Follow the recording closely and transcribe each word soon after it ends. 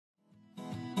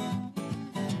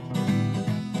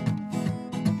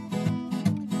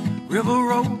River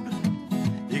Road,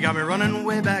 you got me running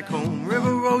way back home.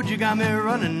 River Road, you got me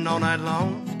running all night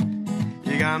long.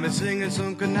 You got me singing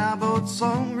some canal boat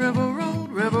song.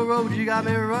 River Road, you got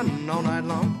me running all night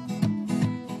long.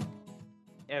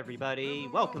 Everybody,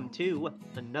 welcome to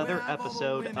another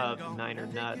episode of Niner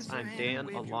Nuts. I'm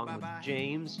Dan, along with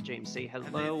James. James, say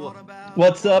hello.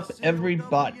 What's up,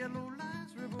 everybody?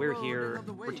 We're here.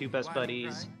 We're two best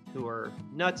buddies who are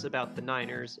nuts about the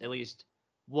Niners. At least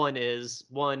one is.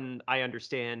 One, I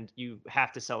understand you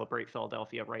have to celebrate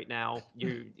Philadelphia right now.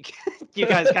 You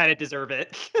guys kind of deserve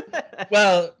it.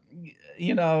 Well,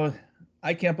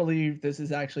 I can't believe this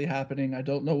is actually happening. I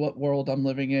don't know what world I'm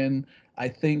living in. I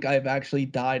think I've actually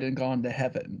died and gone to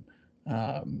heaven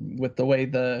with the way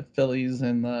the Phillies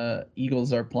and the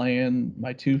Eagles are playing.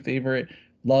 My two favorite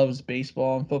loves,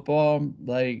 baseball and football.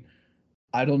 Like,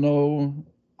 I don't know.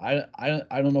 I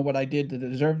don't know what I did to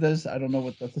deserve this. I don't know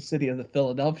what the city of the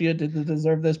Philadelphia did to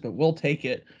deserve this, but we'll take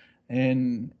it.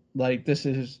 And like this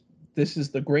is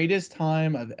the greatest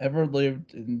time I've ever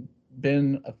lived and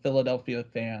been a Philadelphia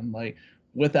fan. Like,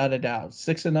 without a doubt,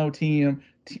 6-0 team,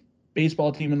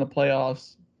 baseball team in the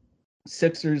playoffs.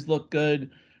 Sixers look good.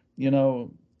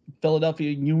 Philadelphia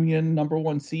Union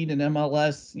 #1 seed in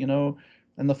MLS.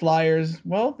 And the Flyers,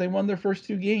 well, they won their first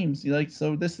two games.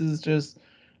 So this is just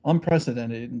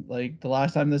unprecedented. Like, the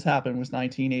last time this happened was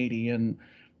 1980, and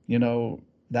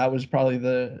that was probably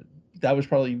the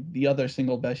other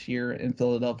single best year in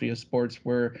Philadelphia sports,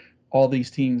 where all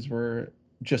these teams were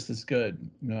just as good.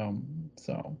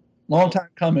 So long time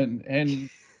coming. And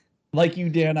like you,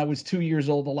 Dan, I was 2 years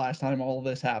old the last time all of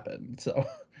this happened. So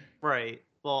Right.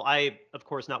 Well, of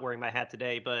course, not wearing my hat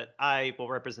today, but I will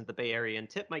represent the Bay Area and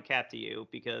tip my cap to you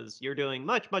because you're doing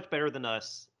much, much better than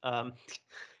us.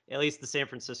 At least the San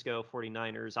Francisco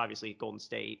 49ers, obviously Golden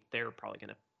State, they're probably going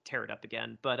to tear it up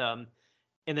again. But and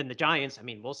then the Giants, I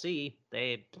mean, we'll see.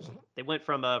 They went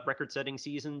from a record-setting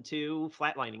season to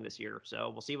flatlining this year. So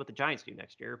we'll see what the Giants do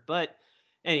next year. But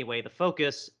anyway, the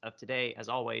focus of today, as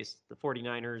always, the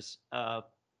 49ers,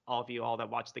 all that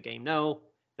watch the game know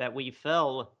that we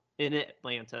fell in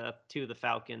Atlanta to the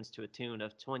Falcons to a tune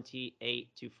of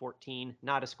 28-14.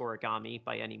 Not a scoregami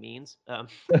by any means.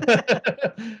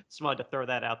 Just wanted to throw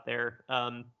that out there.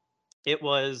 It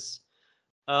was,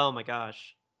 oh my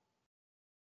gosh.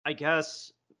 I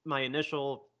guess my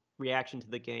initial reaction to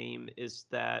the game is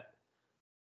that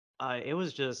it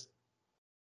was just,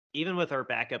 even with our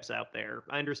backups out there,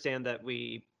 I understand that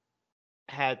we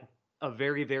had a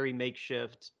very, very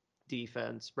makeshift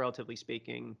defense, relatively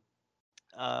speaking.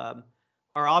 Um,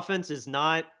 our offense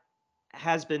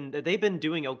they've been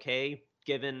doing okay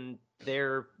given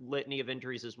their litany of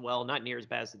injuries as well. Not near as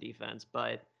bad as the defense,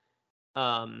 but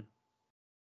um,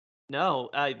 no,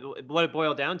 what it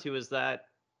boiled down to is that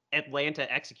Atlanta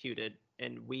executed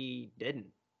and we didn't.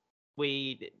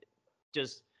 We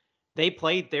just they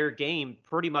played their game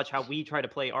pretty much how we try to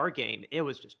play our game. It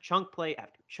was just chunk play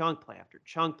after chunk play after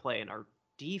chunk play, and our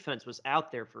defense was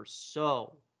out there for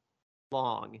so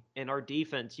long. And our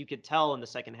defense, you could tell in the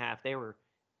second half, they were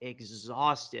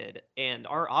exhausted. And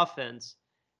our offense,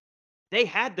 they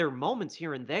had their moments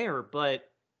here and there,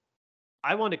 but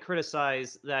I want to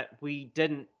criticize that I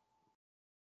didn't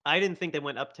think they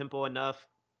went up tempo enough.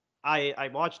 I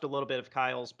watched a little bit of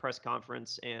Kyle's press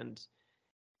conference, and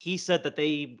he said that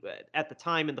at the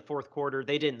time in the fourth quarter,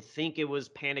 they didn't think it was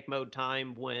panic mode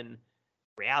time, when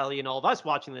reality and all of us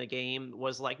watching the game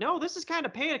was like, no, this is kind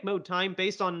of panic mode time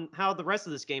based on how the rest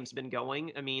of this game's been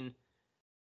going. I mean,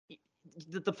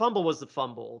 the fumble was the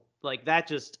fumble. Like,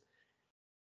 that's just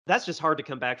hard to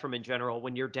come back from in general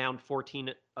when you're down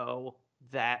 14-0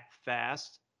 that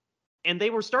fast. And they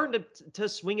were starting to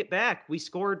swing it back. We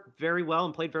scored very well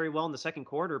and played very well in the second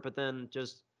quarter, but then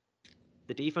just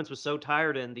the defense was so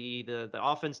tired and the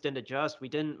offense didn't adjust. We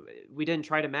didn't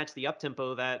try to match the up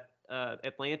tempo that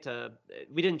Atlanta.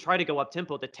 We didn't try to go up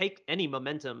tempo to take any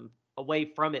momentum away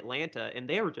from Atlanta, and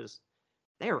they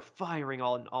were firing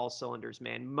on all cylinders,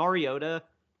 man. Mariota,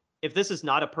 if this is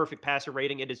not a perfect passer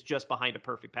rating, it is just behind a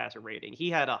perfect passer rating. He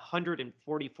had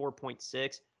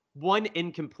 144.6, one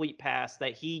incomplete pass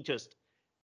that he just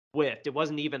whiffed. It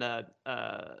wasn't even a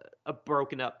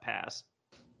broken up pass.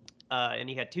 And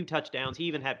he had 2 touchdowns. He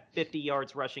even had 50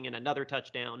 yards rushing and another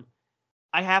touchdown.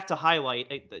 I have to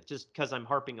highlight, just because I'm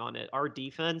harping on it, our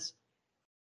defense,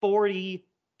 40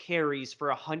 carries for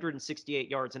 168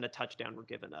 yards and a touchdown were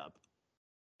given up.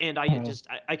 And I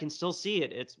can still see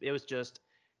it. It was just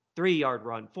 3-yard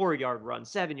run, 4-yard run,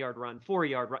 7-yard run,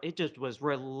 4-yard run. It just was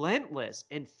relentless.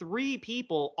 And 3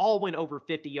 people all went over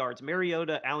 50 yards: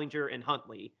 Mariota, Allinger, and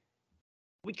Huntley.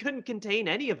 We couldn't contain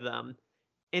any of them.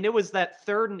 And it was that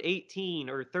 3rd and 18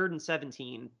 or 3rd and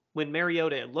 17 when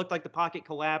Mariota, it looked like the pocket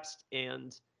collapsed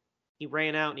and he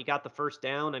ran out and he got the first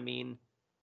down. I mean,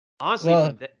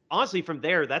 Well, honestly from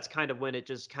there, that's kind of when it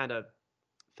just kind of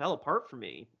fell apart for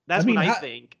me. I That's what mean, I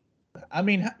think.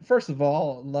 first of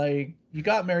all, like you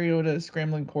got Mariota, a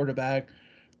scrambling quarterback.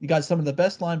 You got some of the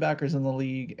best linebackers in the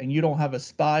league, and you don't have a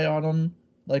spy on them,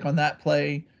 like on that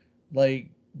play.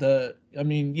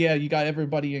 Yeah, you got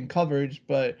everybody in coverage,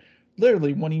 but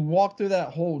literally when he walked through that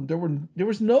hole, there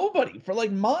was nobody for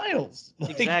like miles.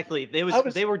 Like Exactly. I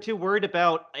was, They were too worried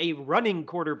about a running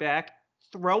quarterback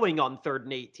throwing on 3rd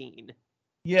and 18.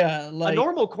 yeah, A like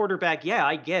normal quarterback, yeah,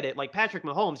 I get it. Like Patrick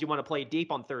Mahomes, you want to play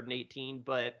deep on 3rd and 18,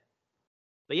 but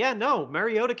yeah, no,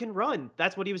 Mariota can run.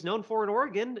 That's what he was known for at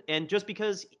Oregon. And just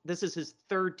because this is his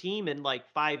 3rd team in like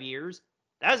 5 years,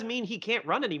 that doesn't mean he can't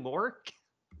run anymore.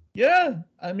 yeah,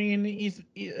 I mean,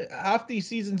 half these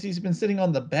seasons he's been sitting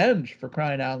on the bench for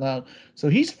crying out loud. So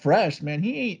he's fresh, man.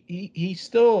 He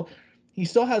still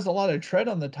has a lot of tread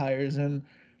on the tires, and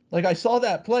like I saw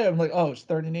that play, I'm like, oh, it's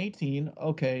 3rd and 18,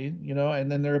 okay, and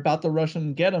then they're about to rush him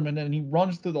and get him, and then he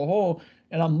runs through the hole,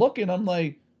 and I'm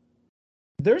like,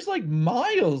 there's like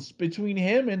miles between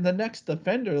him and the next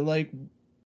defender. Like,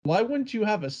 why wouldn't you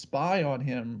have a spy on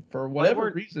him for Why whatever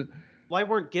weren't reason? why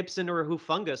weren't Gibson or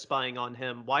Hufunga spying on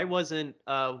him? Why wasn't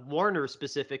Warner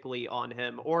specifically on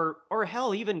him? Or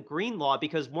hell, even Greenlaw,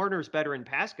 because Warner's better in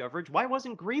pass coverage. Why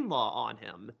wasn't Greenlaw on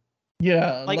him?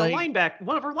 Yeah, Like like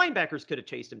one of our linebackers could have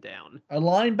chased him down. a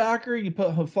linebacker, you put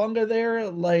Hafunga there,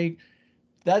 like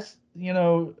that's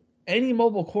any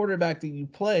mobile quarterback that you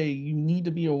play, you need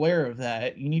to be aware of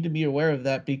that. You need to be aware of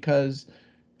that because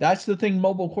that's the thing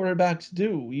mobile quarterbacks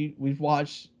do. We've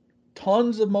watched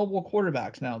tons of mobile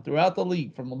quarterbacks now throughout the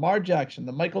league, from Lamar Jackson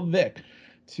to Michael Vick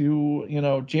to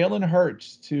Jalen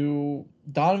Hurts to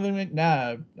Donovan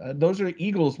McNabb. Those are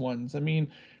Eagles ones. I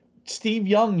mean, Steve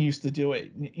Young used to do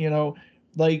it.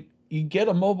 Like you get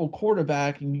a mobile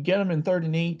quarterback and you get them in 3rd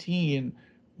and 18,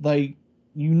 like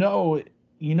you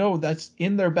know, that's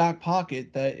in their back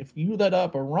pocket that if you let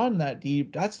up a run that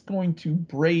deep, that's going to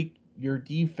break your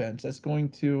defense. That's going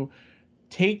to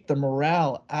take the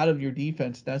morale out of your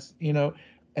defense.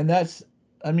 And that's,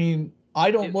 I mean, I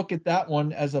don't It, look at that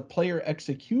one as a player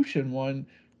execution one.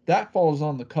 That falls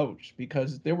on the coach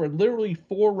because there were literally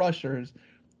 4 rushers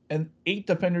and 8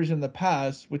 defenders in the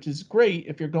pass, which is great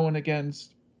if you're going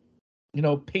against,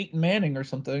 Peyton Manning or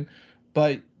something.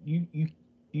 But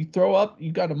you throw up,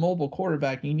 you got a mobile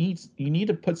quarterback. You need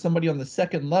to put somebody on the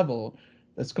second level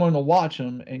that's going to watch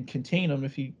him and contain him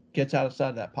if he gets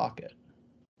outside that pocket.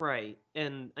 right.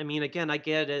 And I mean, again, I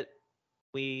get it.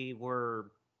 We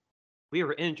were we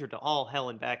were injured to all hell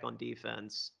and back on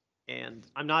defense, and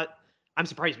I'm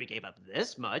surprised we gave up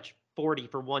this much, 40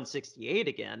 for 168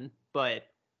 again. But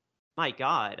my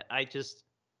God, I just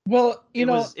Well,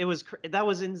 that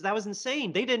was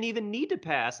insane. They didn't even need to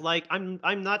pass. Like I'm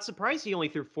not surprised he only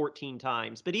threw 14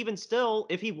 times, but even still,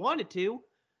 if he wanted to,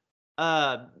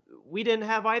 uh, we didn't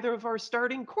have either of our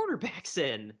starting quarterbacks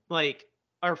in like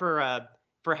or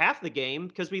for half the game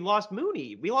because we lost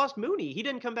Mooney. We lost Mooney. He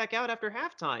didn't come back out after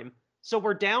halftime, so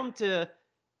we're down to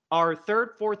our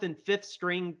 3rd, 4th, and 5th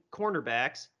string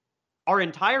cornerbacks. Our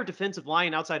entire defensive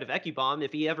line outside of Ekubom,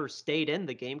 if he ever stayed in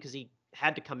the game because he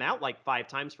had to come out like 5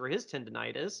 times for his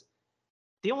tendonitis.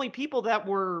 The only people that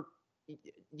were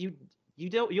you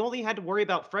you only had to worry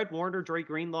about Fred Warner, Dre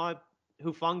Greenlaw,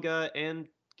 Hufunga, and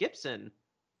Gibson.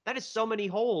 That is so many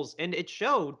holes, and it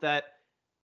showed that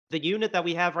the unit that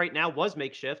we have right now was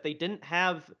makeshift. They didn't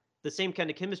have the same kind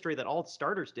of chemistry that all the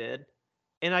starters did.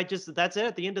 And that's it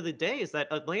at the end of the day is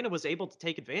that Atlanta was able to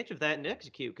take advantage of that and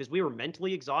execute because we were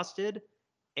mentally exhausted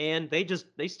and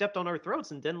they stepped on our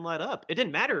throats and didn't let up. It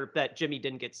didn't matter that Jimmy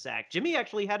didn't get sacked. Jimmy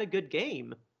actually had a good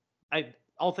game.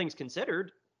 All things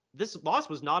considered, this loss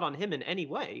was not on him in any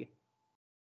way.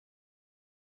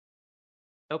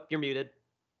 Oh, you're muted.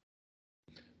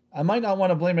 I might not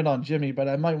want to blame it on Jimmy, but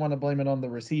I might want to blame it on the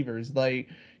receivers. Like,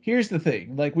 here's the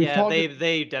thing. Like Yeah,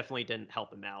 they definitely didn't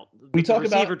help him out. We The talk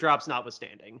receiver about drops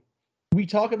notwithstanding. we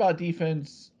talk about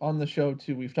defense on the show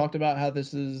too. We've talked about how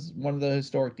this is one of the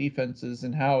historic defenses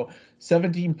and how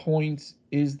 17 points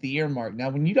is the earmark. Now,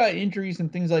 when you got injuries and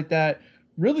things like that,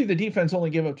 really the defense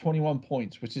only gave up 21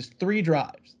 points, which is 3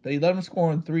 drives. They let them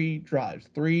score on 3 drives,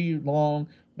 3 long,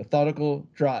 methodical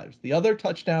drives. The other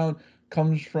touchdown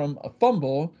comes from a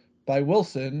fumble by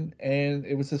Wilson, and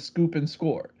it was a scoop and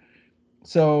score.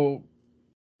 So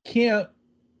can't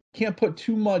put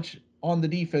too much on the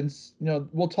defense.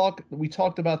 We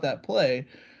talked about that play,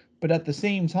 but at the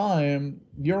same time,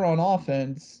 you're on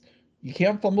offense. You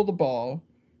can't fumble the ball.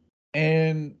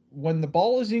 And when the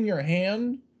ball is in your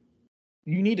hand,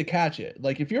 you need to catch it.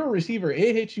 Like if you're a receiver,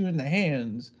 it hits you in the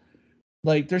hands.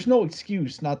 Like there's no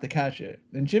excuse not to catch it.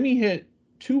 And Jimmy hit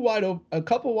a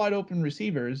couple wide open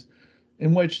receivers,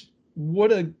 in which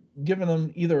would have given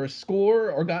them either a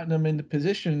score or gotten them into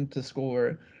position to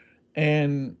score,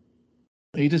 and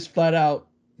he just flat out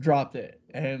dropped it.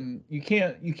 And you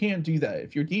can't do that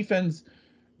if your defense.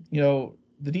 The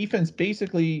defense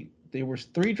basically there was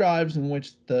 3 drives in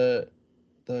which the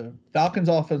Falcons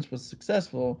offense was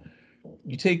successful.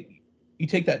 You take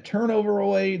that turnover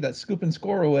away, that scoop and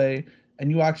score away, and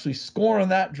you actually score on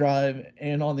that drive,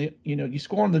 and on the you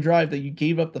score on the drive that you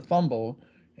gave up the fumble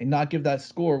and not give that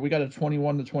score. We got a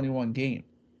 21-21 game.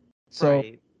 So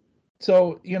Right.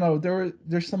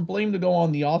 there's some blame to go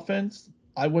on the offense.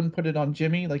 I wouldn't put it on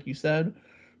Jimmy like you said,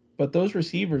 but those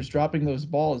receivers dropping those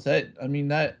balls,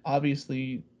 that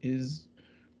obviously is,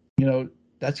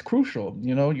 that's crucial.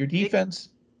 Your It defense.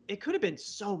 it could have been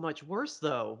so much worse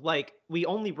though. Like we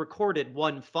only recorded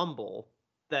one fumble,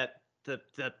 that the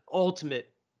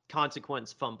ultimate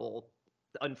consequence fumble,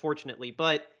 unfortunately,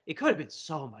 but it could have been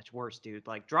so much worse, dude.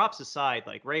 Like drops aside,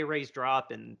 like Ray's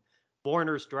drop and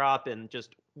Warner's drop and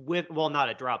just well, not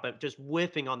a drop, but just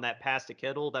whiffing on that pass to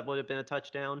Kittle, that would have been a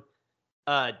touchdown.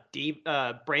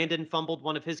 Brandon fumbled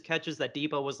one of his catches that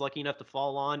Debo was lucky enough to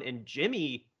fall on, and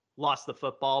Jimmy lost the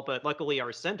football, but luckily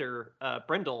our center,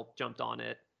 Brendel, jumped on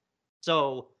it.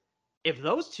 So if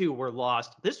those two were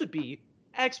lost, this would be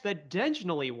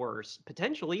exponentially worse.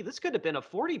 Potentially, this could have been a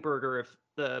 40 burger if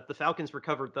the Falcons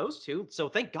recovered those two. So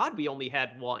thank God we only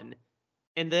had one.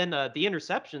 And then the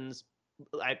interceptions,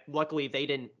 luckily they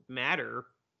didn't matter.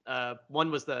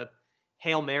 One was the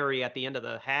Hail Mary at the end of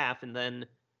the half, and then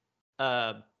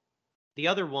uh, the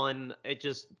other one,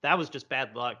 that was just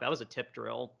bad luck. That was a tip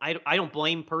drill. I don't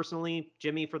blame personally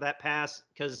Jimmy for that pass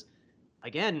because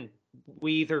again,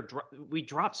 we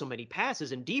dropped so many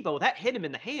passes, and Debo, that hit him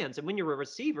in the hands, and when you're a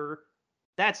receiver,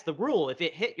 that's the rule. If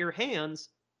it hit your hands,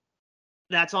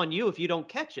 that's on you if you don't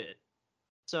catch it.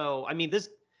 So I mean, this,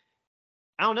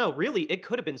 I don't know. Really, it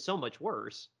could have been so much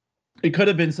worse. It could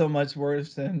have been so much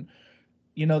worse, and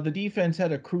the defense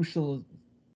had a crucial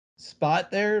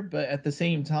spot there, but at the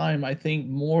same time, I think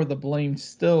more of the blame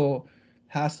still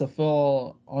has to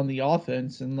fall on the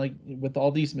offense. And like with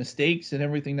all these mistakes and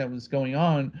everything that was going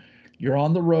on, you're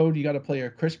on the road. You got to play a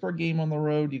crisper game on the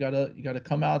road. You got to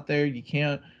come out there. You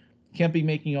can't be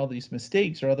making all these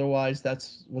mistakes, or otherwise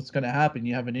that's what's going to happen.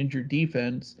 You have an injured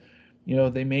defense.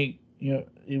 They make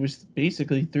it was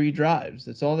basically 3 drives.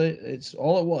 It's all it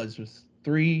was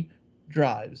 3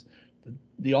 drives.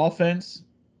 The offense,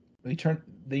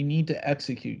 they need to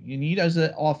execute. You need, as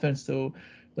an offense, to,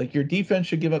 like, your defense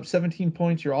should give up 17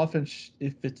 points. Your offense,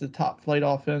 if it's a top flight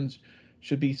offense,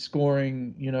 should be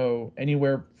scoring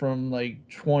anywhere from like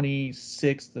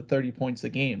 26 to 30 points a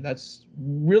game. That's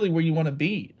really where you want to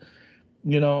be.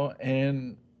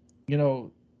 And you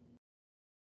know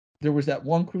there was that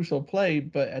one crucial play,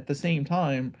 but at the same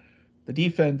time, the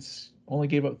defense only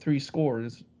gave up 3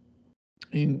 scores,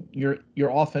 and your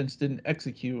offense didn't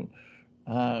execute.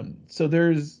 So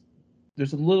there's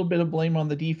a little bit of blame on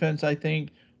the defense, I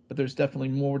think, but there's definitely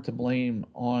more to blame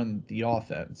on the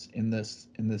offense in this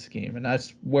game, and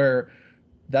that's where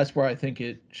I think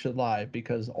it should lie,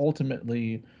 because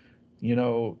ultimately,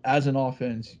 as an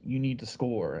offense, you need to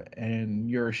score, and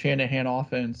you're a Shanahan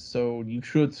offense, so you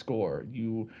should score.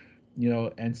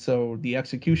 And so the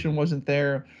execution wasn't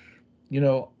there.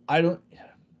 I don't.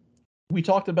 We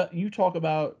talked about you talk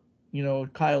about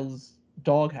Kyle's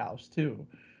doghouse too.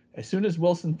 As soon as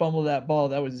Wilson fumbled that ball,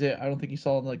 that was it. I don't think he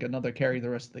saw like another carry the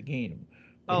rest of the game.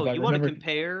 Like Oh, if I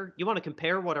remember, you want to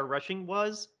compare what our rushing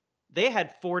was? They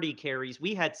had 40 carries.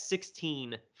 We had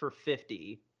 16 for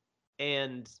 50.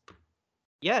 And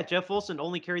yeah, Jeff Wilson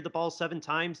only carried the ball 7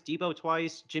 times, Debo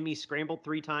twice, Jimmy scrambled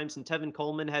 3 times, and Tevin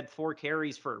Coleman had 4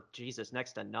 carries for, Jesus,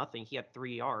 next to nothing. He had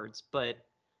 3 yards. But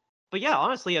yeah,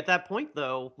 honestly, at that point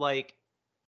though, like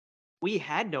we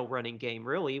had no running game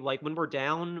really. Like when we're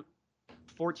down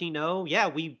 14-0, yeah,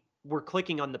 we were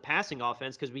clicking on the passing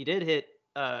offense because we did hit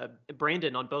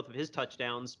Brandon on both of his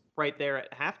touchdowns right there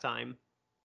at halftime,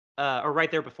 or right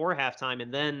there before halftime,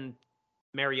 and then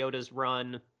Mariota's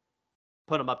run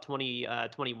put him up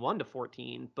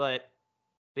 21-14. But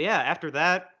yeah, after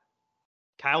that,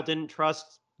 Kyle didn't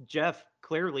trust Jeff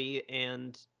clearly,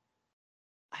 and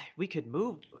we could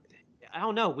move. I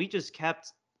don't know. We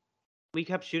kept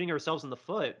shooting ourselves in the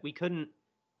foot. We couldn't.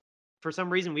 For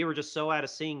some reason, we were just so out of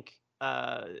sync,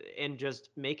 and just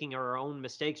making our own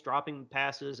mistakes, dropping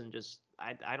passes, and just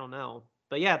I don't know.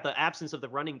 But yeah, the absence of the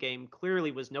running game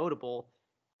clearly was notable.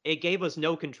 it gave us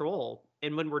no control.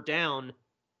 And when we're down,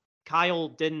 Kyle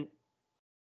didn't.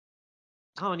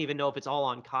 I don't even know if it's all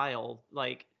on Kyle.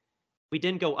 Like, we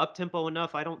didn't go up tempo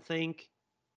enough, I don't think.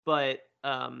 But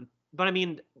I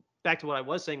mean, back to what I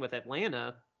was saying with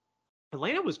Atlanta.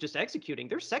 Atlanta was just executing.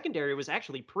 Their secondary was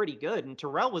actually pretty good, and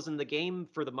Terrell was in the game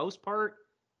for the most part.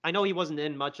 I know he wasn't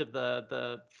in much of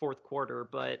the fourth quarter,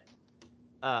 but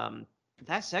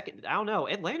that second, I don't know.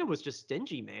 Atlanta was just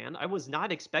stingy, man. I was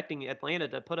not expecting Atlanta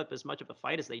to put up as much of a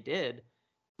fight as they did.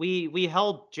 We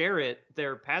held Jarrett,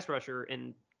 their pass rusher,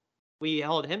 and we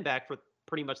held him back for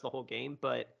pretty much the whole game.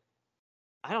 But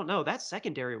I don't know. That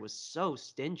secondary was so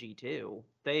stingy too.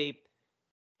 They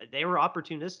were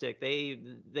opportunistic.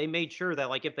 They made sure that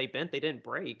like if they bent, they didn't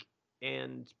break.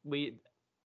 And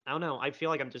I don't know. I feel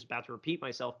like I'm just about to repeat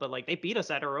myself, but like they beat us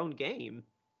at our own game.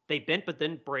 They bent but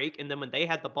didn't break, and then when they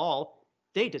had the ball,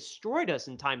 they destroyed us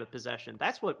in time of possession.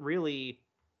 That's what really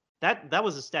that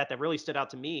was a stat that really stood out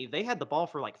to me. They had the ball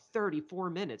for like 34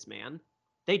 minutes, man.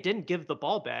 They didn't give the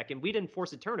ball back, and we didn't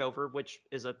force a turnover, which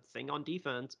is a thing on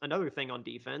defense. Another thing on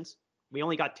defense. We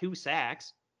only got 2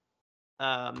 sacks.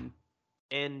 Um,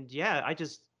 and yeah,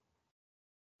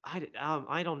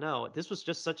 I don't know. This was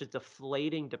just such a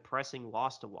deflating, depressing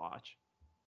loss to watch.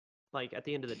 Like at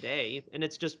the end of the day, and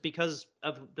it's just because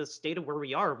of the state of where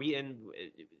we are. I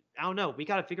don't know. We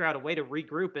got to figure out a way to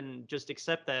regroup and just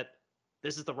accept that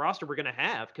this is the roster we're going to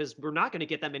have because we're not going to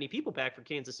get that many people back for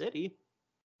Kansas City.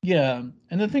 Yeah,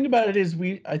 and the thing about it is,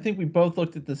 I think we both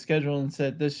looked at the schedule and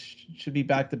said this should be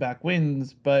back-to-back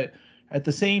wins, but at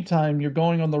the same time, you're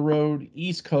going on the road,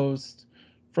 East Coast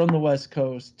from the West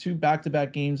Coast, 2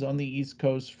 back-to-back games on the East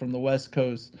Coast from the West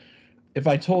Coast. If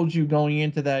I told you going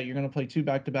into that you're going to play 2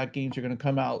 back-to-back games, you're going to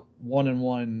come out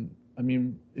 1-1. I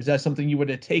mean, is that something you would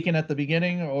have taken at the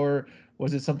beginning, or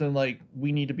was it something like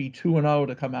we need to be 2-0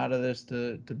 to come out of this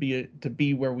to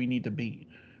be where we need to be,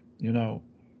 you know?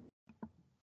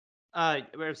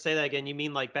 Say that again. You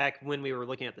mean like back when we were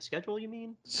looking at the schedule? You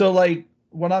mean? So like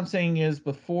what I'm saying is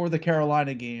before the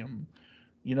Carolina game,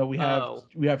 you know, Oh,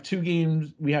 we have 2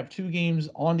 games,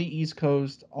 on the East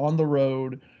Coast on the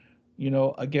road, you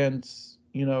know, against,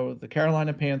 you know, the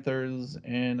Carolina Panthers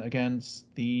and against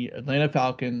the Atlanta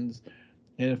Falcons.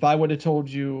 And if I would have told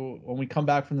you when we come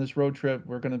back from this road trip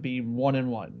we're going to be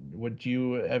 1-1, would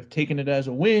you have taken it as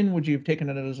a win? Would you have taken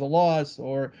it as a loss?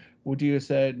 Or would you have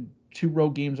said 2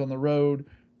 road games on the road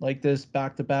like this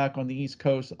back to back on the East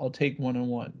Coast, I'll take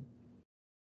 1-1?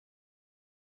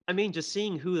 I mean, just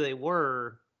seeing who they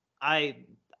were, I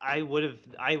I would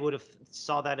have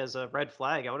saw that as a red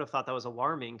flag. I would have thought that was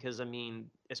alarming because I mean,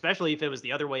 especially if it was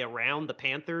the other way around, the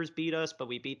Panthers beat us, but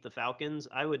we beat the Falcons.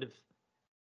 I would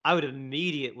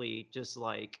immediately just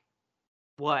like,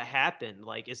 what happened?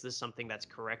 Like, is this something that's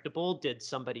correctable? Did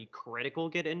somebody critical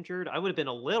get injured? I would have been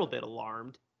a little bit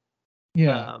alarmed.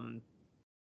 Yeah. Um,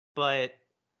 but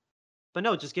but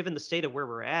no, just given the state of where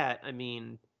we're at, I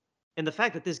mean, and the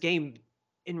fact that this game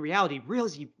in reality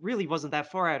really wasn't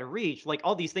that far out of reach. Like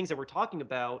all these things that we're talking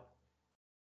about,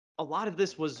 a lot of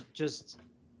this was just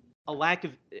a lack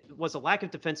of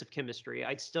defensive chemistry.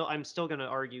 I'm still going to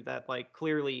argue that like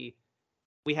clearly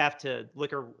we have to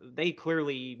look or they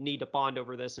clearly need to bond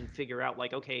over this and figure out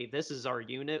like, okay, this is our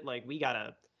unit. Like we got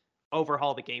to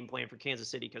overhaul the game plan for Kansas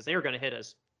City because they're going to hit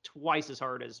us twice as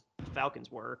hard as the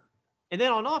Falcons were. And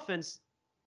then on offense,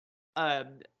 uh,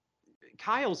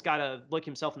 Kyle's got to look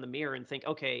himself in the mirror and think,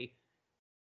 okay,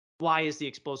 why is the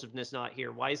explosiveness not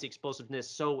here? Why is the explosiveness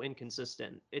so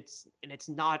inconsistent? It's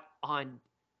not on.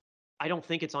 I don't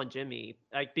think it's on Jimmy,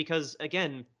 like, because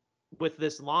again, with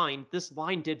this line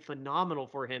did phenomenal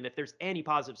for him. If there's any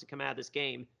positives to come out of this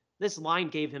game, this line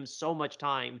gave him so much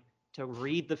time to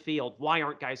read the field. Why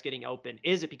aren't guys getting open?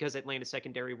 Is it because Atlanta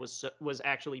secondary was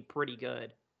actually pretty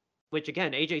good? Which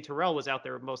again, AJ Terrell was out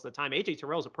there most of the time. AJ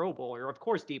Terrell's a Pro Bowler. Of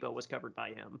course, Debo was covered by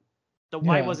him. So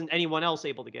why Yeah. wasn't anyone else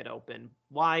able to get open?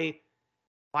 Why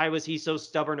was he so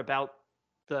stubborn about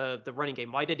the running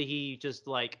game? Why did he just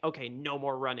like, okay, no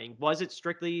more running? Was it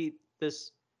strictly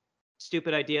this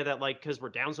stupid idea that like because we're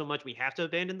down so much we have to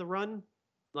abandon the run?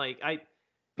 Like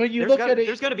But you look at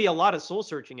there's it, got to be a lot of soul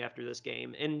searching after this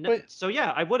game. And but so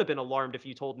yeah, I would have been alarmed if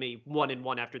you told me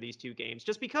 1-1 after these 2 games,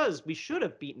 just because we should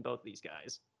have beaten both these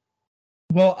guys.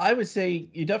 well, I would say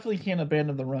you definitely can't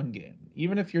abandon the run game,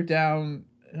 even if you're down.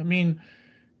 I mean,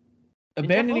 And Jeff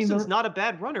abandoning Wilson's the not a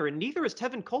bad runner, and neither is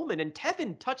Tevin Coleman. And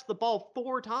Tevin touched the ball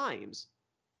 4 times.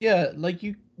 yeah, like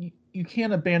you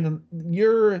can't abandon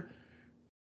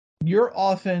your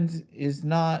offense is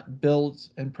not built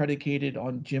and predicated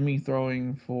on Jimmy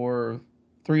throwing for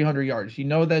 300 yards. You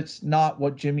know that's not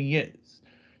what Jimmy is.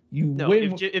 You No,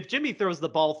 win. if Jimmy throws the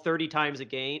ball 30 times a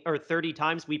game or 30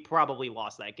 times, we probably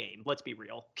lost that game. Let's be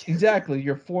real. Exactly.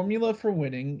 Your formula for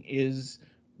winning is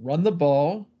run the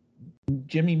ball.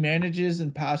 Jimmy manages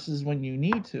and passes when you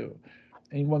need to.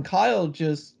 And when Kyle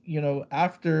just,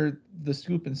 after the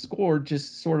scoop and score,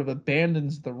 just sort of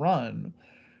abandons the run,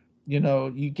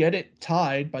 you get it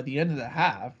tied by the end of the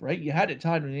half, right? You had it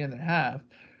tied by the end of the half.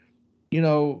 You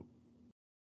know,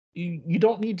 you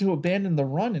don't need to abandon the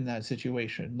run in that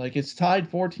situation. Like it's tied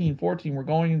 14-14. We're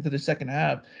going into the second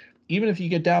half. Even if you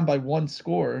get down by one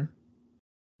score,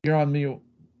 you're on mute.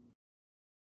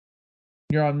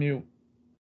 You're on mute.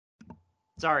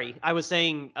 Sorry, I was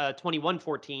saying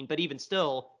 21-14, but even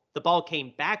still, the ball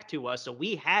came back to us, so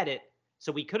we had it,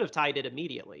 so we could have tied it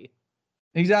immediately.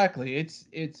 Exactly. It's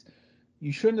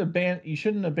you shouldn't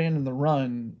abandon the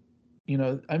run.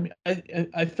 I mean,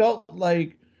 I felt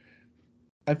like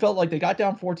they got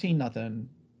down 14-0.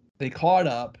 They caught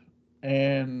up,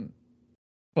 and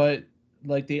but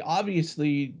like they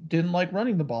obviously didn't like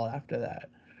running the ball after that.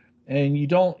 And you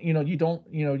don't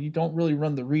really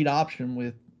run the read option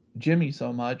with Jimmy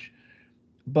so much,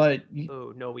 but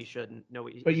Oh no, we shouldn't. No,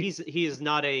 but you, he's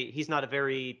not a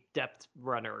very depth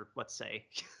runner. Let's say.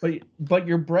 but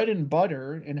your bread and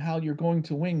butter and how you're going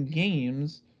to win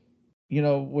games,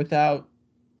 without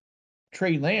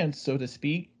Trey Lance, so to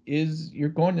speak, is you're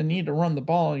going to need to run the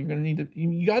ball. You're going to need to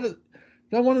you got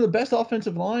one of the best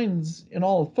offensive lines in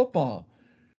all of football.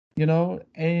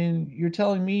 And you're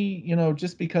telling me,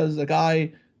 just because a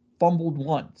guy fumbled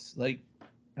once, like,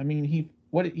 I mean,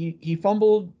 he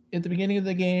fumbled at the beginning of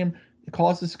the game, it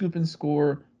caused a scoop and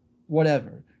score,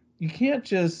 whatever. You can't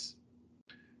just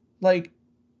like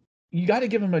you got to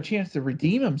give him a chance to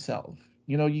redeem himself.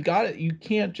 You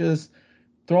can't just We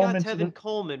throw him got into the Tevin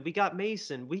Coleman, we got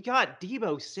Mason, we got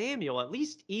Debo Samuel. At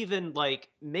least even like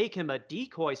make him a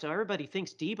decoy so everybody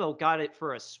thinks Debo got it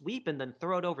for a sweep and then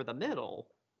throw it over the middle.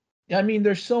 I mean,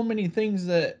 there's so many things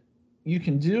that you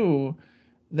can do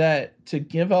that to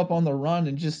give up on the run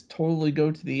and just totally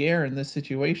go to the air in this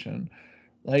situation.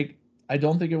 Like, I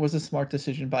don't think it was a smart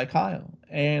decision by Kyle.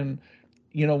 And,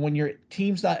 when your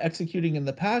team's not executing in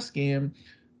the pass game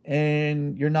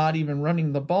and you're not even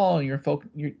running the ball, and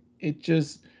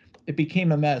it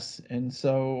became a mess. And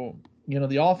so,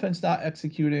 the offense not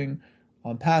executing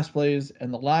on pass plays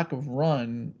and the lack of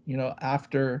run,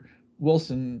 after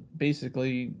Wilson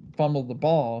basically fumbled the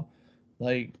ball,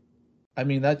 like, I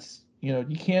mean, that's, you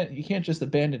can't just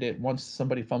abandon it once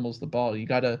somebody fumbles the ball. You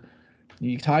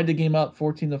tied the game up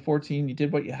 14-14. You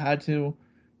did what you had to.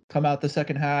 Come out the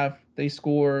second half, they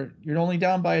score. You're only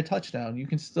down by a touchdown. You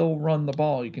can still run the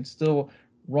ball. You can still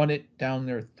run it down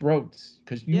their throats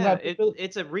because you Yeah, have the ability.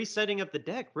 it's a resetting of the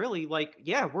deck, really. Like,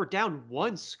 yeah, we're down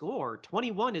one score.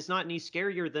 21 is not any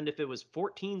scarier than if it was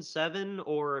 14-7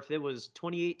 or if it was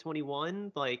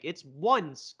 28-21. Like, it's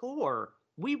one score.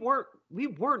 We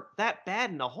weren't that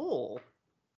bad in a hole.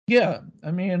 Yeah,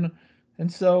 I mean,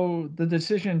 and so the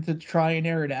decision to try and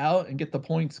air it out and get the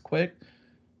points quick,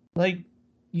 like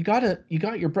you got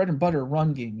your bread and butter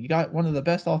run game. You got one of the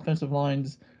best offensive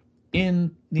lines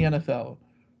in the NFL.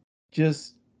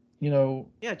 Just, you know,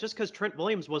 Yeah, just because Trent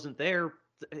Williams wasn't there,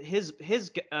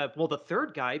 well, the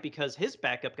third guy, because his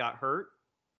backup got hurt,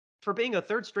 for being a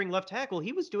third string left tackle,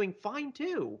 he was doing fine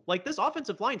too. Like, this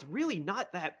offensive line's really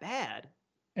not that bad.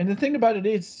 and the thing about it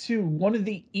is too, one of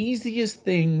the easiest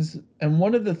things and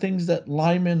one of the things that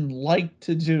linemen like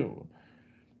to do,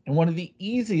 and one of the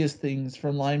easiest things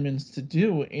for linemen to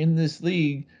do in this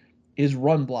league is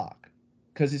run block.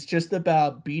 Because it's just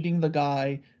about beating the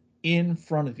guy in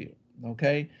front of you.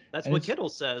 Okay. That's And what it's Kittle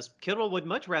says. Kittle would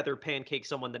much rather pancake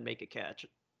someone than make a catch.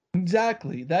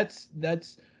 exactly that's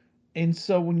and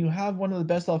so when you have one of the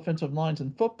best offensive lines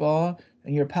in football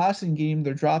and your passing game,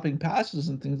 they're dropping passes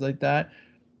and things like that,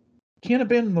 can't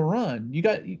abandon the run.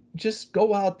 You just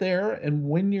go out there and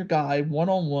win your guy one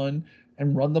on one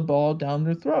and run the ball down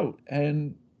their throat.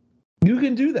 And you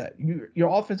can do that. Your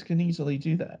offense can easily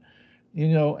do that.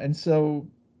 And so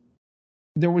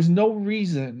there was no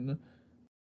reason,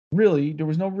 really, there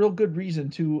was no real good reason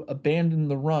to abandon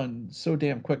the run so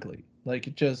damn quickly.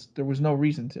 Like there was no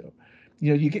reason to.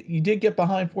 You did get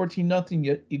behind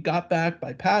 14-0. You got back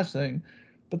by passing,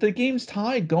 but the game's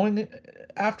tied going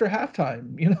after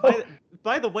halftime. By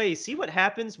by the way, see what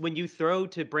happens when you throw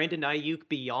to Brandon Ayuk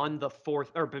beyond the fourth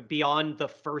or beyond the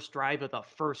first drive of the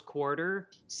first quarter.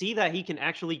 See that he can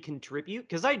actually contribute,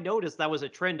 because I noticed that was a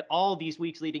trend all these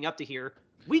weeks leading up to here.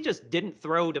 We just didn't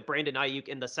throw to Brandon Ayuk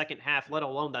in the second half, let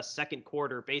alone the second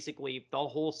quarter, basically the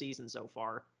whole season so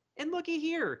far. And looky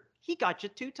here, he got you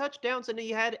 2 touchdowns and he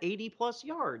had 80 plus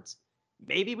yards.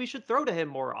 Maybe we should throw to him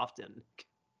more often.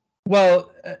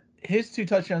 Well, his 2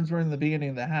 touchdowns were in the beginning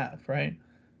of the half, right?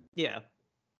 Yeah.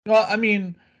 Well, I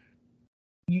mean,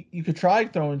 you could try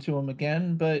throwing to him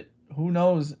again, but who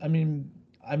knows? I mean,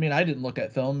 I didn't look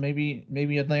at film. Maybe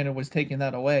Atlanta was taking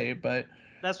that away, but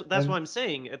That's um, what I'm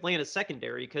saying. Atlanta's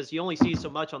secondary, because you only see so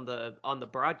much on the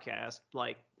broadcast.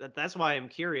 Like that's why I'm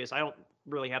curious. I don't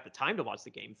really have the time to watch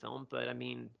the game film, but I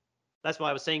mean, that's why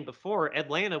I was saying before.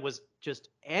 Atlanta was just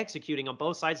executing on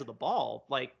both sides of the ball.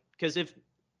 Like because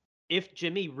if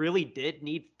Jimmy really did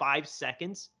need 5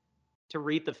 seconds to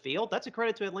read the field, that's a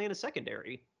credit to Atlanta's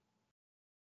secondary.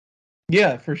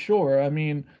 yeah, for sure. I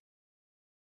mean,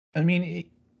 the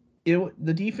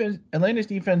defense, Atlanta's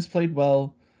defense played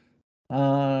well,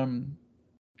 um,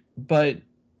 but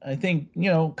I think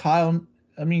Kyle.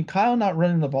 I mean, Kyle not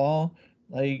running the ball,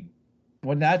 like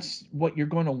when that's what you're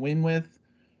going to win with,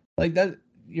 like that,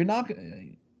 you're not.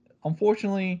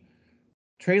 Unfortunately,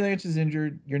 Trey Lance is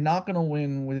injured. You're not going to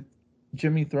win with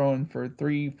Jimmy throwing for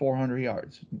 400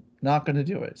 yards. Not going to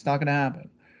do it. It's not going to happen.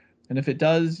 And if it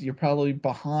does, you're probably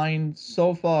behind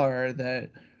so far that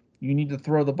you need to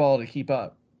throw the ball to keep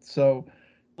up. So,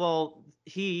 Well,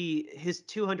 his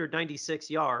 296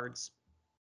 yards,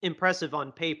 impressive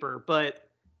on paper, but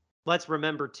let's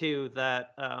remember too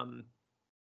that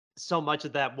so much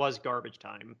of that was garbage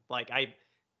time. Like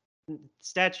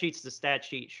stat sheet's the stat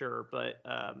sheet, sure, but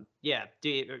yeah.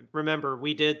 Remember,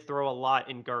 we did throw a lot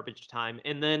in garbage time,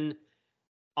 and then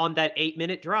on that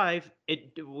 8-minute drive,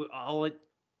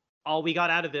 all we got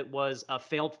out of it was a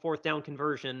failed fourth down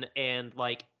conversion and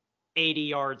like 80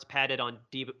 yards padded on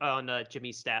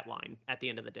Jimmy's stat line at the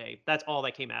end of the day. That's all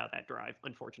that came out of that drive,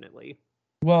 unfortunately.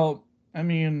 well, I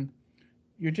mean,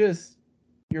 you're just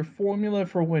your formula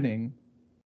for winning.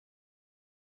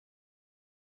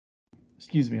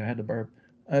 Excuse me, I had to burp.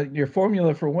 Your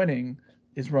formula for winning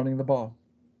is running the ball.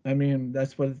 I mean,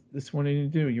 that's what this one you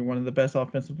do. You're one of the best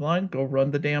offensive line. Go run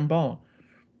the damn ball.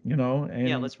 Yeah,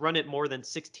 And let's run it more than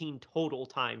 16 total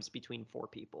times between 4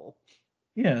 people.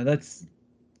 yeah, that's.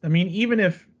 I mean, even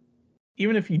if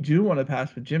you do want to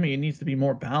pass with Jimmy, it needs to be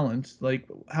more balanced. Like,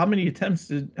 how many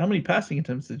passing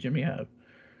attempts did Jimmy have?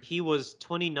 He was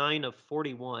 29 of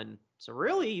 41. So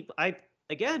really,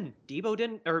 again, Debo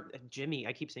didn't or Jimmy,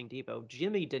 I keep saying Debo.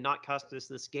 Jimmy did not cost us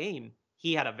this game.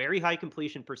 He had a very high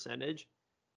completion percentage.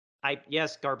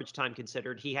 Yes, garbage time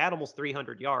considered. He had almost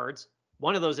 300 yards.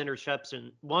 One of those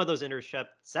interceptions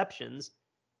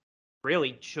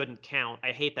really shouldn't count.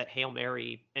 I hate that Hail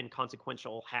Mary and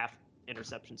consequential half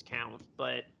interceptions count,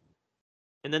 but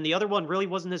and then the other one really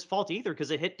wasn't his fault either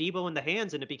because it hit Debo in the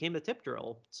hands and it became a tip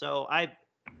drill. So I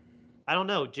don't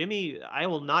know. Jimmy, I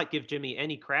will not give Jimmy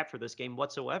any crap for this game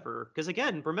whatsoever. Because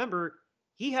again, remember,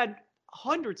 he had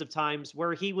hundreds of times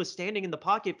where he was standing in the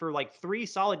pocket for like 3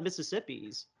 solid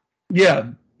Mississippis. Yeah,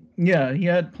 yeah, he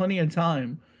had plenty of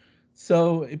time.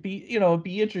 So it'd be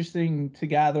interesting to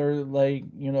gather, like,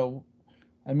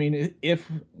 I mean, if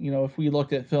we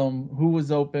looked at film, who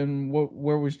was open,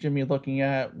 where was Jimmy looking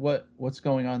at, what's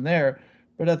going on there.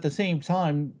 But at the same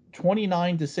time,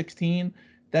 29-16,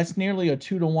 that's nearly a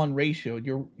 2-to-1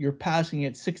 ratio. You're passing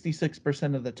it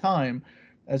 66% of the time,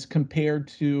 as compared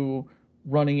to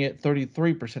running it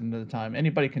 33% of the time.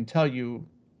 Anybody can tell you,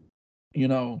 you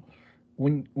know,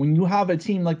 when you have a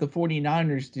team like the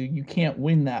 49ers do, you can't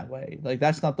win that way. Like,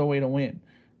 that's not the way to win.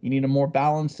 You need a more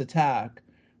balanced attack,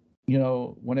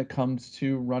 when it comes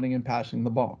to running and passing the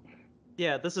ball.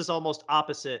 Yeah, this is almost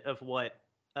opposite of what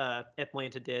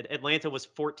Atlanta did. Atlanta was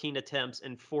 14 attempts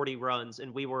and 40 runs,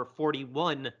 and we were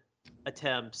 41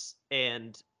 attempts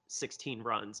and 16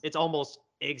 runs. It's almost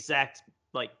exact,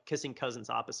 like kissing cousins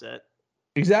opposite.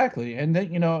 Exactly. And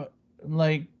then,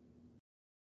 like,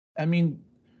 I mean,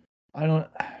 I don't,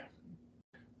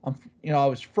 I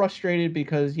was frustrated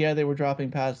because, yeah, they were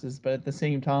dropping passes, but at the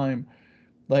same time,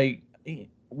 like,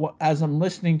 as I'm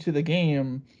listening to the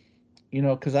game,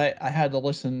 because I had to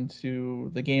listen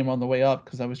to the game on the way up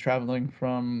because I was traveling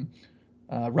from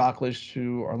Rockledge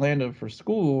to Orlando for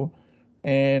school,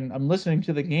 and I'm listening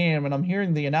to the game and I'm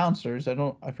hearing the announcers.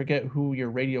 I forget who your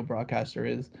radio broadcaster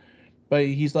is, but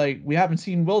he's like, we haven't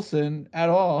seen Wilson at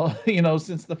all,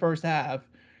 since the first half.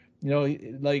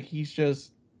 Like, he's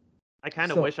just I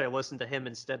kind of so wish I listened to him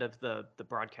instead of the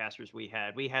broadcasters we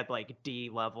had. We had like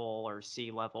D level or C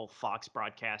level Fox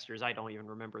broadcasters. I don't even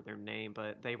remember their name,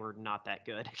 but they were not that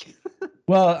good.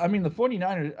 well. I mean, the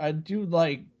 49ers, I do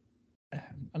like.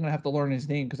 I'm gonna have to learn his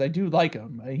name because I do like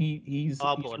him. I'll pull He's it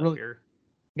up really, here.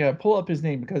 yeah. Pull up his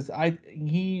name because I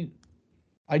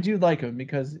do like him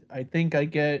because I think I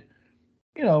get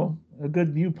a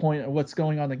good viewpoint of what's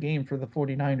going on in the game for the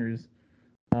 49ers.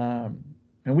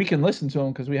 And we can listen to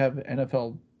him because we have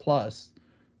NFL Plus.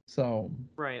 So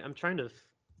Right. I'm trying to.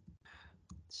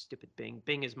 Stupid Bing.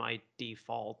 Bing is my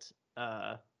default.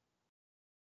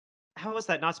 How is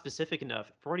that not specific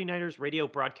enough? 49ers radio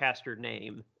broadcaster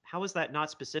name. How is that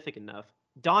not specific enough?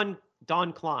 Don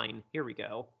Klein. Here we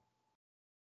go.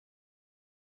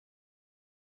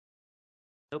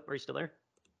 Nope. Are you still there?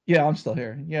 yeah, I'm still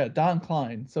here. Yeah, Don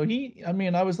Klein. So I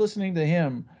mean, I was listening to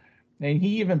him, and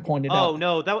he even pointed Oh out,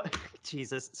 no,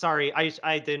 Jesus. Sorry,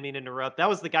 I didn't mean to interrupt. That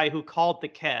was the guy who called the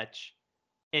catch,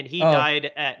 and he oh,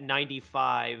 died at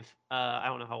 95. I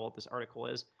don't know how old this article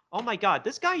is. Oh my God,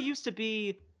 this guy used to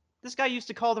be. This guy used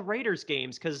to call the Raiders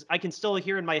games because I can still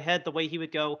hear in my head the way he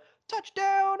would go,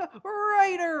 "Touchdown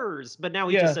Raiders," but now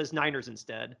he just yeah, says Niners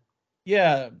instead.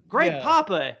 yeah, Greg yeah.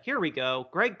 Papa. Here we go.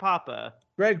 Greg Papa.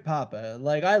 Greg Papa.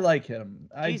 Like I like him.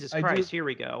 Jesus Christ. Here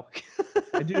we go.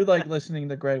 I do like listening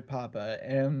to Greg Papa,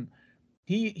 and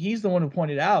he's the one who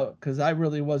pointed out because I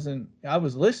really wasn't. I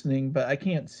was listening, but I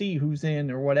can't see who's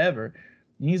in or whatever.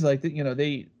 And he's like,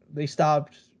 they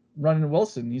stopped running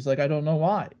Wilson. He's like, I don't know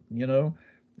why,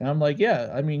 And I'm like,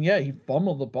 yeah, I mean, yeah, he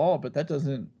fumbled the ball, but that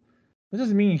doesn't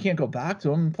mean you can't go back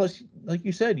to him. Plus, like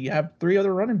you said, you have three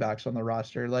other running backs on the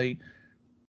roster. Like,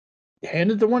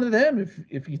 hand it to one of them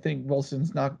if you think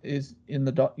Wilson's not is in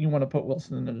the dog. You want to put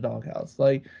Wilson in the doghouse,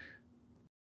 like,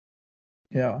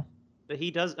 yeah. But he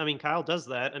does. I mean, Kyle does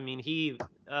that. I mean, he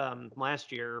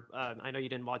last year. I know you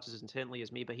didn't watch as intently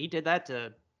as me, but he did that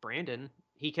to Brandon.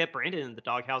 He kept Brandon in the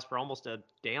doghouse for almost a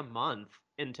damn month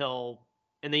and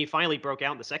then he finally broke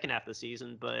out in the second half of the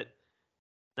season. But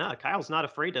no, Kyle's not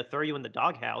afraid to throw you in the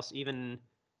doghouse, even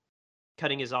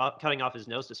cutting off his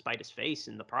nose to spite his face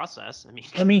in the process.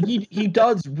 I mean, He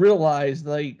does realize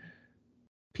like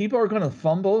people are gonna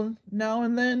fumble now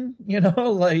and then,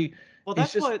 like well, it's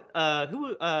that's just what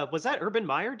who was that Urban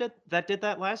Meyer did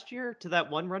that last year to that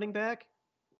one running back.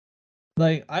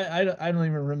 like I don't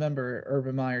even remember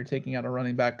Urban Meyer taking out a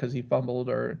running back because he fumbled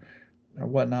or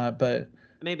whatnot, but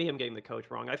Maybe I'm getting the coach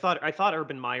wrong. I thought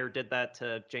Urban Meyer did that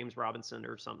to James Robinson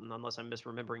or something, unless I'm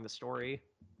misremembering the story.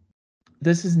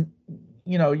 this is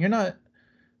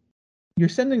you're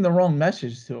sending the wrong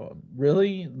message to him.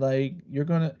 Really, like you're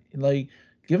gonna like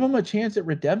give him a chance at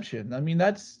redemption. I mean,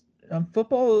 that's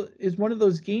football is one of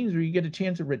those games where you get a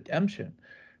chance at redemption.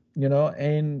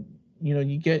 And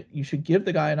you should give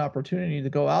the guy an opportunity to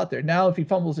go out there. Now, if he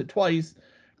fumbles it twice,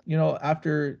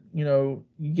 after you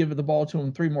give the ball to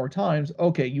him three more times,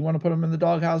 okay, you want to put him in the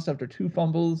doghouse after two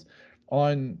fumbles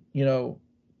on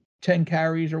 10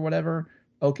 carries or whatever.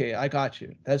 Okay, I got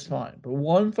you. That's fine. But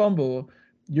one fumble,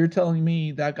 you're telling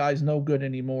me that guy's no good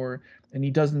anymore and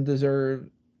he doesn't deserve,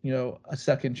 a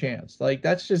second chance. Like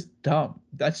that's just dumb.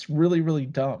 That's really, really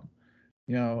dumb.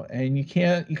 And you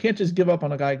can't just give up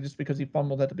on a guy just because he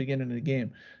fumbled at the beginning of the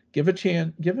game. Give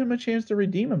him a chance to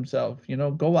redeem himself.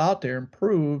 Go out there and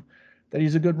prove that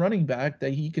he's a good running back,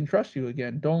 that he can trust you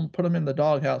again. Don't put him in the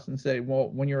doghouse and say, well,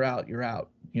 when you're out, you're out.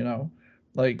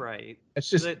 Like Right. it's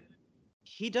just But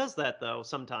he does that though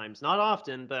sometimes, not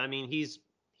often, but I mean he's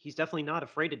definitely not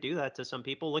afraid to do that to some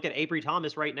people. Look at Avery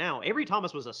Thomas right now. Avery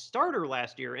Thomas was a starter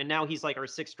last year, and now he's like our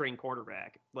sixth string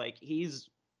quarterback. Like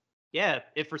yeah.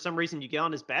 If for some reason you get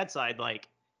on his bad side, like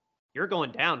you're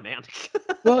going down, man.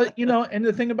 well, and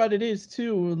the thing about it is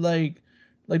too, like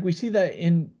we see that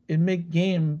in mid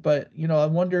game, but I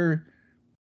wonder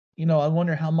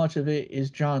how much of it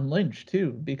is John Lynch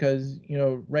too, because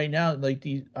right now, like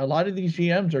a lot of these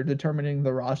GMs are determining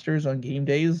the rosters on game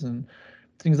days and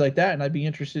things like that, and I'd be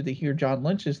interested to hear John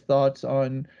Lynch's thoughts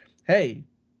on, hey,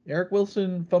 Eric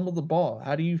Wilson fumbled the ball.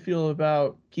 How do you feel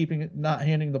about keeping it, not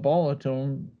handing the ball to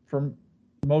him for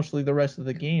mostly the rest of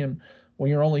the game when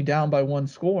you're only down by one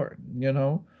score?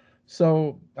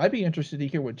 So I'd be interested to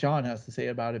hear what John has to say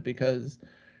about it because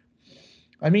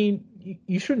I mean,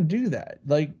 you shouldn't do that.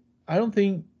 Like, I don't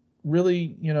think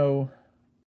really,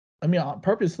 I mean,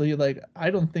 purposely, like, I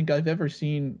don't think I've ever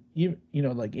seen,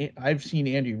 like, I've seen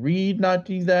Andy Reid not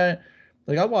do that.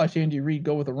 Like, I watched Andy Reid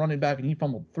go with a running back and he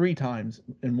fumbled three times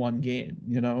in one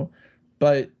game,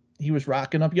 but he was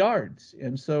racking up yards.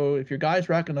 And so if your guy's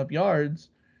racking up yards,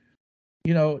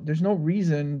 there's no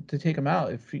reason to take him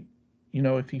out if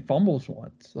he fumbles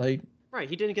once. Like, Right,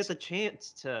 he didn't get the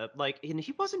chance to and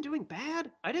he wasn't doing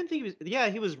bad. I didn't think he was. Yeah,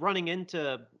 he was running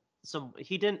into some.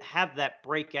 He didn't have that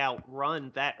breakout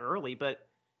run that early, but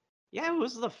yeah, it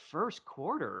was the first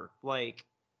quarter.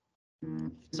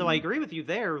 So I agree with you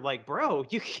there. Like, bro,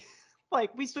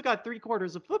 we still got 3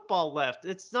 quarters of football left.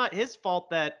 It's not his fault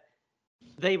that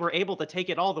they were able to take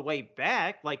it all the way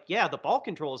back. Like, yeah, the ball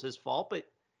control is his fault, but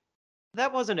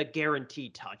that wasn't a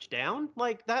guaranteed touchdown.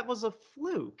 Like, that was a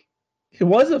fluke. It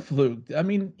was a fluke. I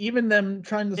mean, even them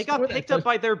trying to They score got that picked up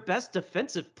by their best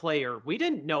defensive player. We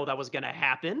didn't know that was going to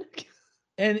happen.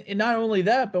 and not only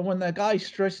that, but when that guy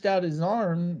stretched out his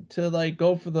arm to like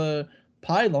go for the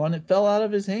pylon, it fell out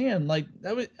of his hand. Like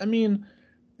that was, I mean,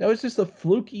 that was just a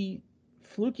fluky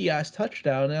ass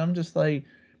touchdown. And I'm just like,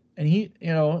 and he,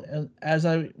 and as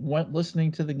I went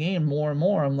listening to the game more and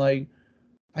more, I'm like,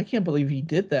 I can't believe he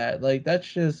did that. Like that's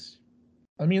just,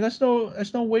 I mean, that's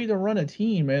no way to run a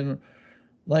team. And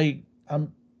like, I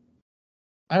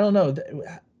don't know.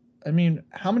 I mean,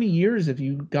 how many years have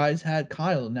you guys had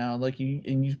Kyle now? Like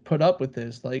you put up with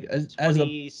this, like as a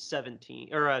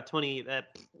 2017 or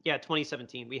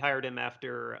 2017. We hired him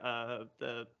after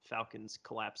the Falcons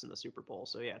collapse in the Super Bowl.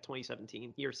 So yeah,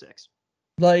 2017, year 6.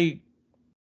 like,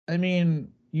 I mean,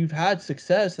 you've had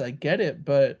success. I get it,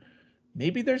 but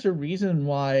maybe there's a reason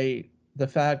why the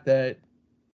fact that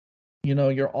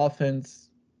your offense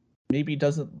maybe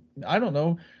doesn't. I don't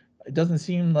know. It doesn't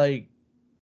seem like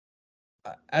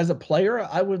as a player,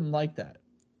 I wouldn't like that.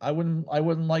 I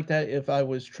wouldn't like that if I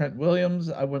was Trent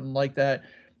Williams. I wouldn't like that,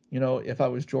 if I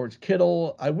was George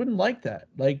Kittle. I wouldn't like that.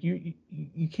 Like you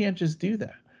can't just do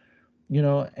that.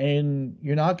 And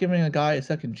you're not giving a guy a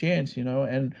second chance,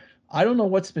 and I don't know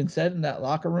what's been said in that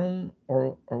locker room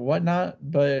or whatnot,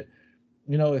 but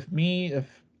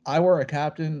if I were a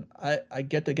captain, I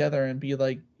get together and be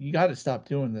like, you got to stop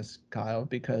doing this, Kyle,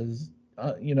 because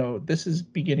this is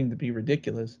beginning to be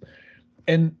ridiculous.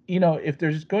 And if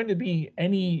there's going to be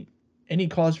any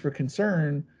cause for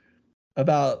concern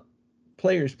about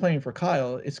players playing for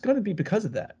Kyle, it's going to be because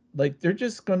of that. Like they're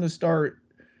just going to start.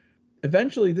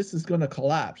 Eventually, this is going to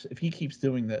collapse if he keeps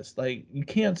doing this. Like you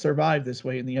can't survive this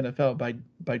way in the NFL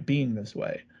by being this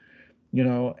way.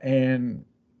 And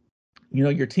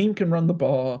your team can run the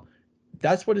ball.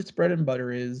 That's what its bread and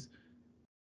butter is.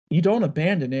 You don't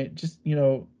abandon it. Just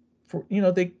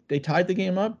they tied the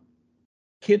game up.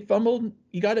 Kid fumbled.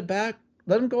 You got it back.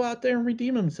 Let him go out there and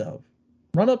redeem himself.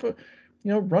 Run up,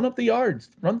 run up the yards.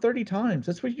 Run 30 times.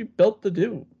 That's what you built to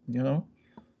do.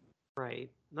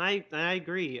 Right. I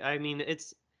agree. I mean,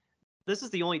 this is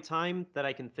the only time that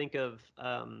I can think of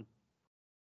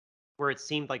where it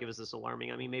seemed like it was this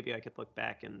alarming. I mean, maybe I could look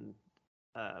back and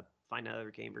find another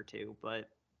game or two, but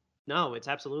no, it's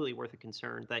absolutely worth a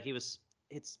concern that he was.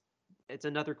 It's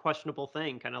another questionable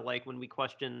thing, kind of like when we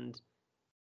questioned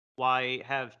why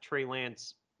have Trey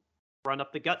Lance run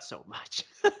up the gut so much.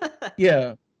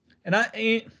 Yeah, and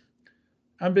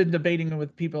I've been debating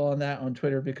with people on that on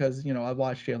Twitter because I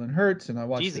watched Jalen Hurts and I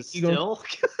watched the Jesus, Eagles.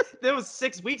 still? That was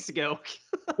 6 weeks ago.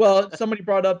 Well, somebody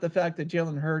brought up the fact that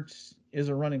Jalen Hurts is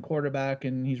a running quarterback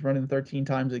and he's running 13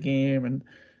 times a game, and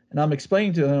I'm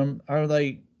explaining to them, I was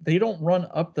like, they don't run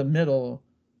up the middle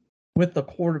with the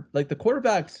quarter. Like the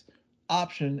quarterback's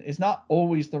option is not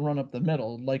always to run up the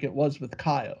middle like it was with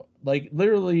Kyle. Like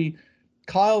literally,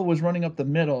 Kyle was running up the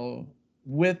middle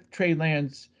with Trey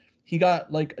Lance. He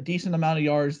got like a decent amount of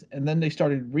yards, and then they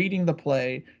started reading the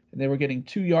play, and they were getting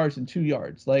 2 yards and 2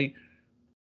 yards. Like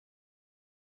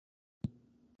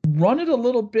run it a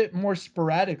little bit more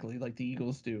sporadically, like the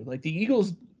Eagles do. Like the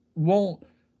Eagles won't.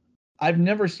 I've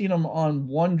never seen them on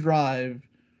one drive,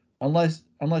 unless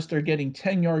they're getting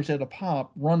 10 yards at a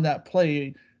pop, run that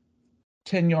play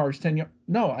 10 yards, 10 yards.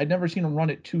 No, I'd never seen them run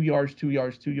it 2 yards, 2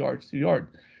 yards, 2 yards, 2 yards.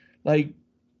 Like,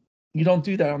 you don't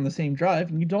do that on the same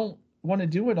drive, and you don't want to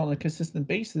do it on a consistent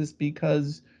basis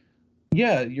because,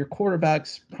 yeah, your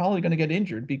quarterback's probably going to get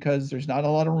injured because there's not a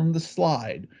lot of room to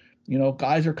slide.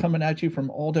 Guys are coming at you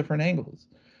from all different angles,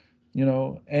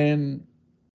 and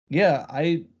yeah,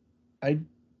 I,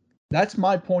 that's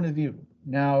my point of view.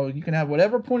 Now, you can have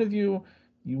whatever point of view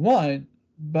you want,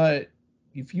 but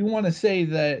if you want to say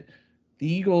that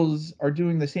the Eagles are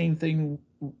doing the same thing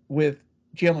with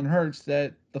Jalen Hurts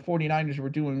that the 49ers were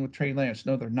doing with Trey Lance,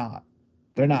 no, they're not.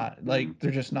 They're not. Like, they're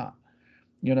just not.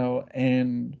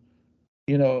 And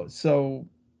so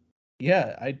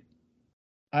yeah,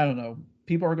 I don't know.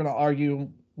 People are going to argue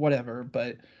whatever,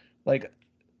 but like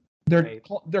they're Right.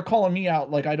 they're calling me out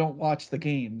like I don't watch the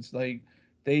games. Like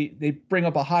they bring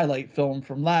up a highlight film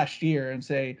from last year and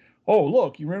say, "Oh,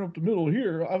 look, you ran up the middle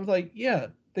here." I was like, "Yeah,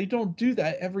 they don't do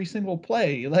that every single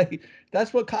play." Like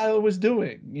that's what Kyle was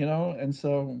doing. And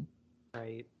so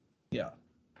Right. yeah,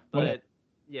 whatever. But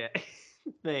yeah.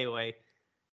 Anyway,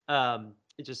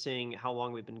 just seeing how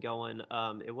long we've been going,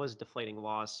 it was a deflating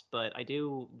loss, but I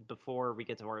do, before we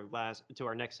get to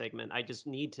our next segment, I just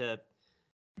need to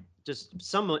just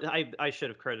someone I should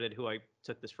have credited who I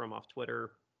took this from off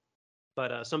Twitter.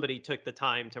 But somebody took the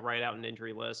time to write out an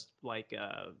injury list like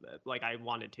I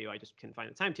wanted to. I just couldn't find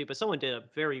the time to. But someone did a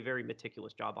very, very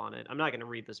meticulous job on it. I'm not going to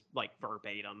read this like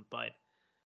verbatim, but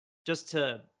just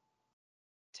to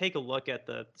take a look at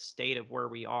the state of where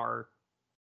we are,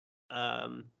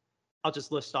 I'll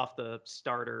just list off the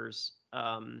starters.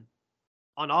 On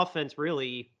offense,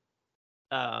 really,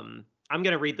 I'm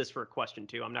going to read this for a question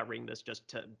too. I'm not reading this just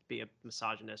to be a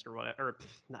misogynist or whatever. Or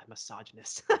not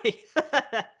misogynist,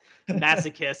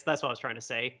 masochist. That's what I was trying to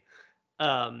say.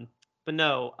 But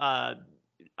no,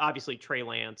 obviously Trey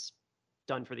Lance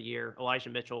done for the year. Elijah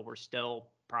Mitchell, we're still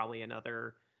probably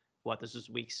another. What, this is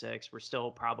week 6. We're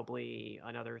still probably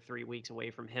another 3 weeks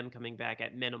away from him coming back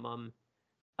at minimum.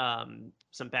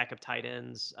 Some backup tight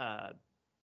ends.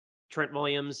 Trent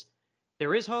Williams.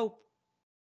 There is hope.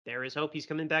 There is hope he's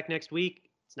coming back next week.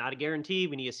 It's not a guarantee.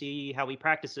 We need to see how he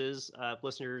practices.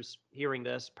 Listeners hearing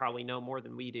this probably know more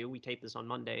than we do. We tape this on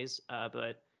Mondays.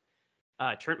 But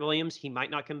Trent Williams, he might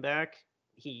not come back.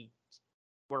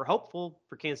 We're hopeful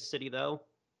for Kansas City, though.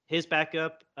 His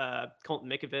backup, Colton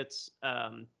Mikovits,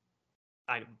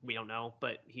 we don't know,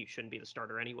 but he shouldn't be the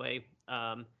starter anyway.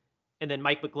 And then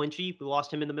Mike McGlinchey, we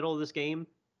lost him in the middle of this game.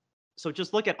 So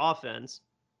just look at offense.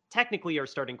 Technically, our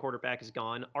starting quarterback is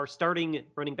gone. Our starting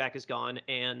running back is gone.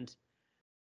 And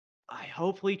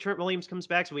hopefully Trent Williams comes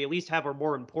back so we at least have our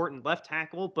more important left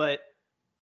tackle. But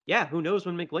yeah, who knows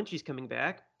when McGlinchey's coming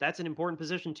back? That's an important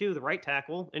position too, the right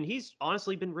tackle. And he's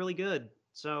honestly been really good.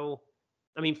 So,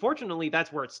 I mean, fortunately,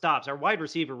 that's where it stops. Our wide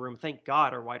receiver room, thank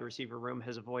God our wide receiver room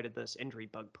has avoided this injury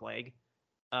bug plague.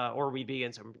 Or we'd be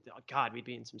in some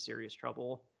serious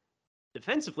trouble.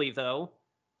 Defensively, though,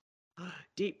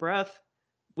 deep breath.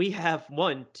 We have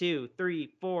 1, 2, 3,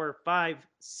 4, 5,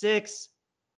 6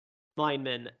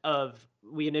 linemen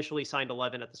we initially signed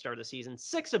 11 at the start of the season.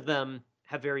 6 of them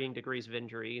have varying degrees of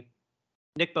injury.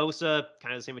 Nick Bosa,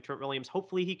 kind of the same with Trent Williams.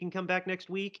 Hopefully he can come back next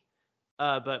week,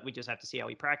 but we just have to see how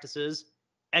he practices.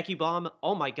 Ekubom,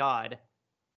 oh my God.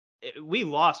 We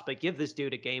lost, but give this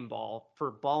dude a game ball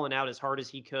for balling out as hard as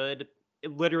he could,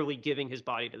 literally giving his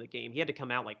body to the game. He had to come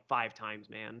out like 5 times,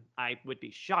 man. I would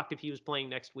be shocked if he was playing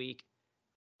next week.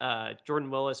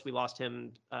 Jordan Willis, we lost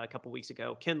him a couple weeks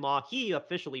ago. Kinlaw, he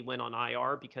officially went on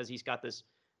IR because he's got this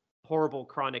horrible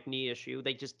chronic knee issue.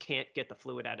 They just can't get the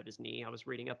fluid out of his knee. I was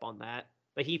reading up on that.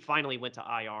 But he finally went to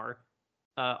IR.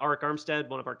 Arik Armstead,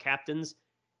 one of our captains,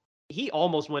 he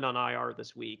almost went on IR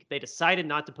this week. They decided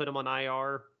not to put him on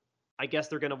IR. I guess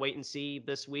they're going to wait and see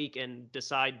this week and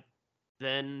decide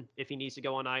then if he needs to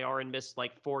go on IR and miss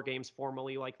like 4 games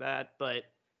formally like that. But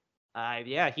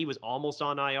yeah, he was almost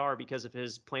on IR because of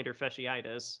his plantar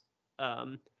fasciitis.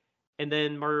 And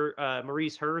then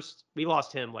Maurice Hurst, we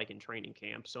lost him like in training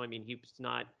camp. So, I mean, he was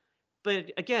not.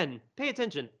 But again, pay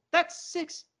attention. That's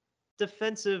 6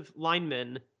 defensive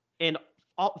linemen, and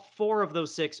all 4 of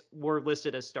those 6 were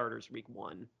listed as starters week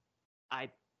 1. I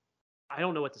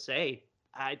don't know what to say.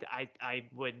 I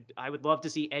would love to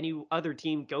see any other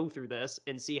team go through this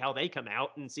and see how they come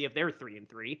out and see if they're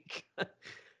 3-3.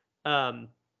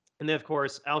 And then, of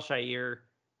course, Al-Shaair,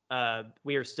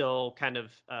 we are still kind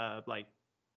of like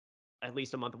at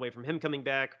least a month away from him coming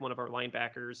back, one of our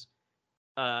linebackers.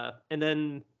 And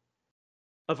then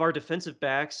of our defensive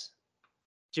backs,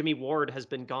 Jimmy Ward has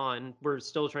been gone. We're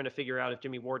still trying to figure out if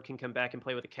Jimmy Ward can come back and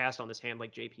play with a cast on his hand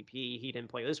like JPP. He didn't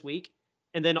play this week.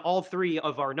 And then all 3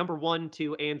 of our number 1,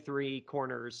 2, and 3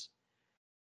 corners,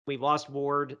 we lost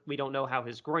Ward. We don't know how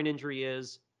his groin injury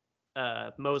is.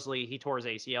 Mosley, he tore his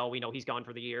ACL. We know he's gone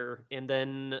for the year. And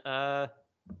then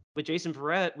with Jason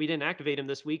Verrett, we didn't activate him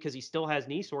this week because he still has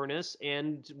knee soreness,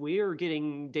 and we're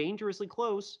getting dangerously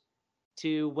close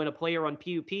to when a player on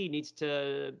PUP needs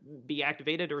to be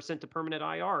activated or sent to permanent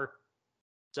IR.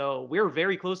 So we're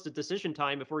very close to decision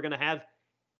time if we're going to have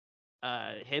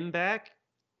him back.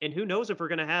 And who knows if we're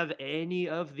going to have any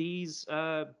of these.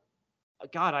 God,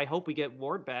 I hope we get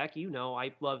Ward back. You know,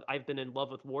 I've been in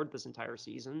love with Ward this entire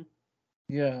season.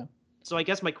 Yeah. So I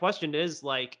guess my question is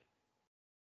like,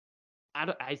 I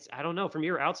don't know. From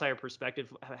your outsider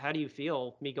perspective, how do you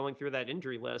feel me going through that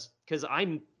injury list? Because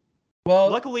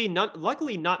luckily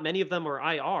not many of them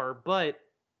are IR, but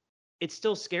it's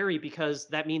still scary because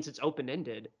that means it's open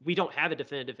ended. We don't have a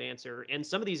definitive answer, and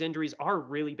some of these injuries are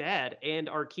really bad and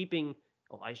are keeping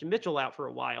Elijah Mitchell out for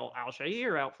a while,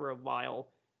 Al-Shaair out for a while.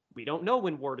 We don't know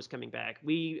when Ward is coming back.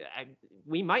 We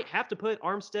might have to put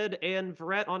Armstead and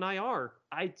Verrett on IR.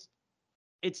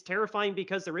 It's terrifying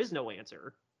because there is no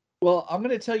answer. Well, I'm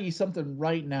going to tell you something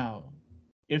right now.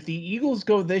 If the Eagles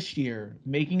go this year,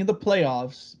 making the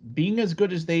playoffs, being as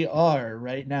good as they are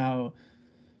right now,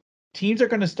 teams are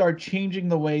going to start changing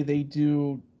the way they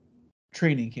do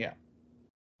training camp.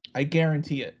 I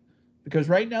guarantee it. Because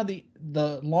right now the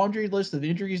laundry list of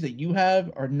injuries that you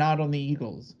have are not on the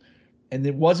Eagles. And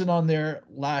it wasn't on there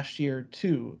last year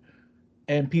too.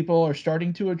 And people are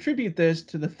starting to attribute this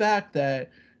to the fact that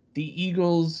the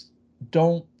Eagles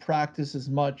don't practice as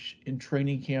much in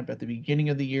training camp at the beginning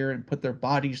of the year and put their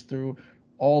bodies through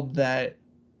all that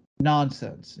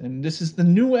nonsense. And this is the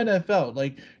new NFL.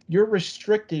 Like, you're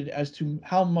restricted as to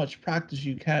how much practice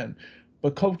you can,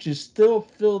 but coaches still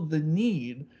feel the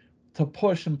need to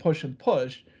push and push and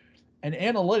push. And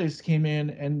analytics came in,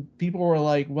 and people were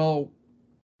like, well,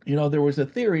 there was a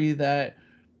theory that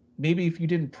maybe if you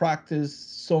didn't practice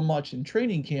so much in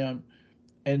training camp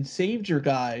and saved your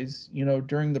guys,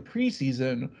 during the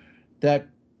preseason, that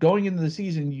going into the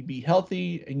season you'd be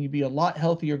healthy and you'd be a lot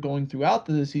healthier going throughout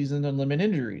the season and limit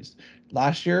injuries.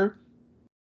 Last year,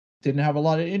 didn't have a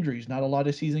lot of injuries, not a lot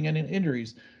of season-ending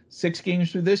injuries. 6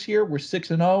 games through this year, we're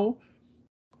 6-0.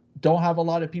 Don't have a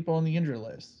lot of people on the injury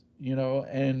list,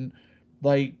 and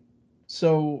like,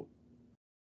 so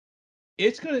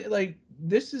it's gonna like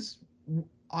this is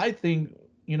I think,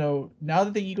 now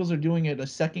that the Eagles are doing it a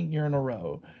second year in a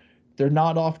row, they're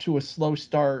not off to a slow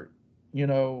start,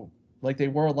 like they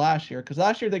were last year. Because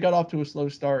last year they got off to a slow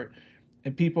start,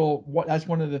 and that's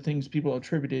one of the things people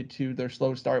attributed to their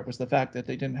slow start was the fact that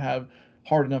they didn't have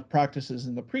hard enough practices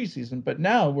in the preseason. But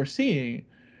now we're seeing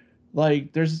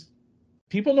like there's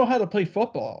people know how to play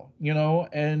football,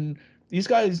 and these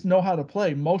guys know how to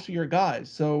play, most of your guys.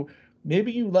 So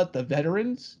maybe you let the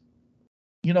veterans,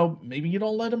 maybe you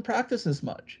don't let them practice as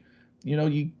much.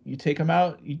 You take them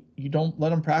out, you don't let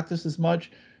them practice as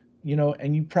much,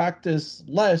 and you practice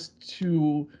less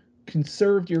to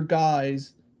conserve your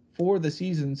guys for the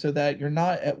season so that you're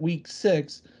not at week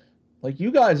 6 like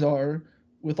you guys are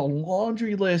with a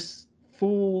laundry list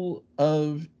full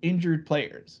of injured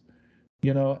players.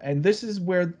 And this is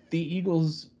where the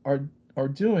Eagles are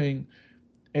doing.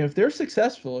 And if they're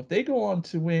successful, if they go on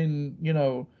to win,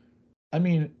 I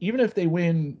mean, even if they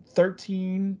win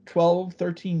 13, 12,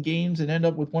 13 games and end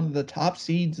up with one of the top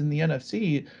seeds in the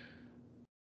NFC,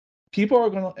 people are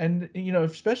going to, and,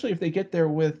 especially if they get there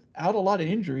without a lot of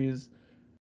injuries,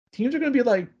 teams are going to be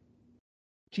like,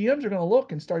 GMs are going to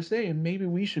look and start saying, maybe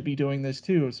we should be doing this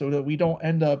too, so that we don't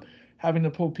end up having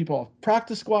to pull people off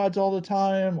practice squads all the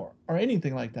time or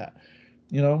anything like that,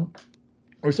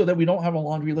 or so that we don't have a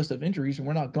laundry list of injuries and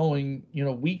we're not going,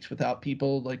 weeks without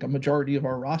people like a majority of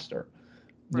our roster,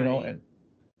 Right. and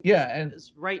yeah, and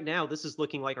right now, this is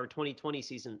looking like our 2020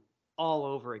 season all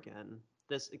over again.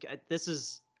 This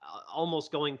is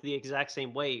almost going the exact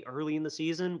same way. Early in the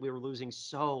season, we were losing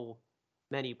so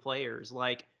many players.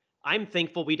 Like, I'm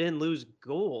thankful we didn't lose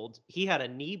Gould. He had a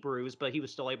knee bruise, but he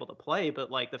was still able to play. But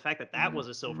like the fact that that was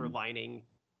a silver lining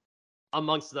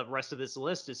amongst the rest of this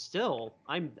list is still,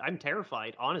 I'm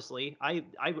terrified. Honestly,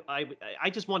 I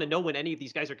just want to know when any of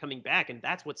these guys are coming back, and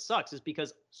that's what sucks is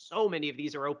because so many of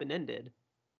these are open ended.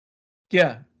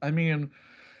 yeah, I mean,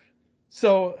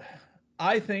 so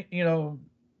I think,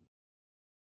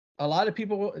 a lot of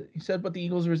people said what the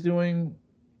Eagles was doing.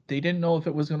 They didn't know if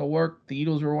it was going to work. The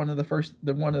Eagles were one of the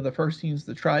first teams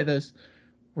to try this.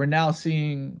 We're now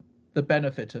seeing the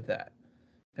benefits of that.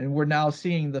 And we're now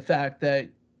seeing the fact that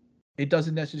it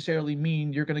doesn't necessarily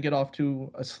mean you're going to get off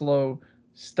to a slow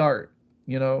start.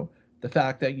 The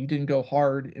fact that you didn't go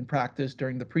hard in practice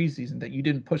during the preseason, that you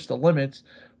didn't push the limits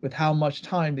with how much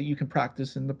time that you can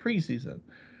practice in the preseason.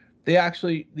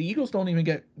 The Eagles don't even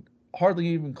get hardly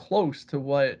even close to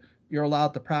what you're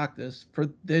allowed to practice for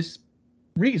this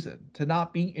reason, to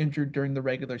not be injured during the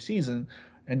regular season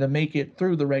and to make it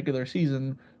through the regular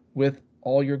season with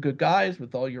all your good guys,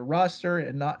 with all your roster,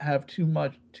 and not have too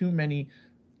many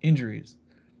injuries.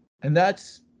 And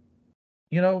that's,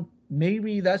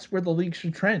 maybe that's where the league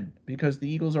should trend, because the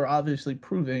Eagles are obviously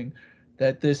proving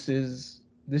that this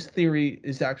theory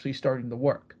is actually starting to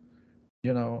work.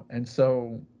 And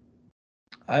so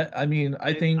I mean,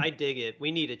 I think, I dig it. We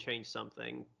need to change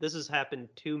something. This has happened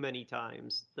too many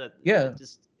times that yeah, it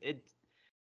just it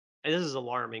and this is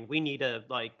alarming. We need to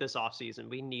like this off season.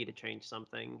 We need to change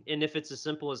something. And if it's as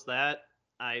simple as that,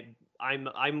 I'm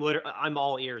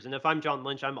all ears. And if I'm John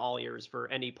Lynch, I'm all ears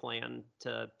for any plan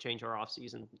to change our off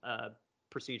season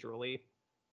procedurally.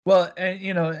 well, and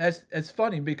it's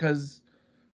funny because,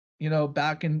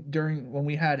 back in during when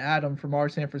we had Adam from our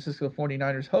San Francisco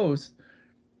 49ers host,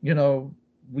 you know,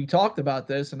 we talked about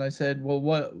this and I said, well,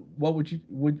 what would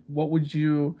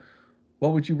you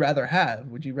rather have?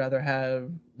 Would you rather have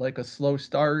like a slow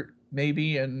start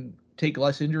maybe and take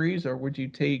less injuries, or would you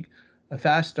take a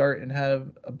fast start and have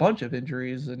a bunch of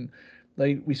injuries? And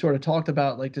like we sort of talked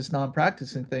about like this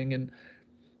non-practicing thing, and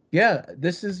yeah,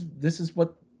 this is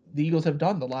what the Eagles have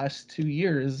done the last 2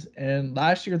 years. And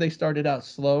last year they started out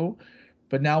slow,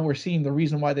 but now we're seeing the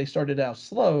reason why they started out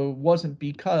slow wasn't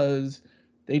because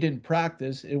they didn't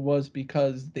practice. It was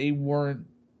because they weren't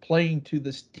playing to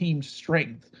this team's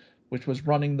strength, which was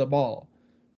running the ball.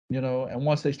 And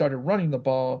once they started running the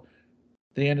ball,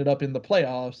 they ended up in the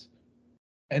playoffs,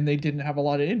 and they didn't have a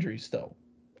lot of injuries still.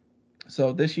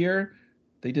 So this year,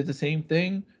 they did the same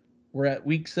thing. We're at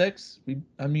week 6.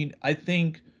 I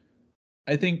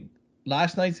think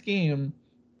last night's game,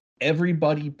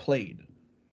 everybody played.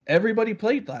 Everybody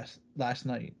played last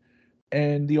night.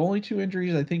 And the only 2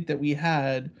 injuries I think that we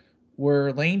had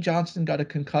were Lane Johnson got a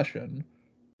concussion,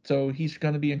 so he's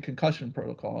going to be in concussion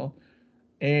protocol,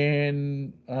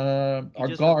 and You our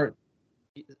just guard,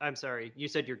 I'm sorry, you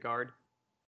said your guard.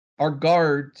 our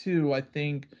guard too. I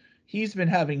think he's been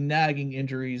having nagging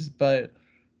injuries, but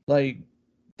like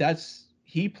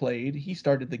he played, he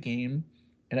started the game,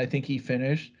 and I think he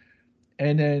finished.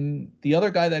 And then the other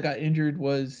guy that got injured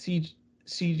was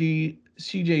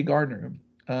CJ Gardner,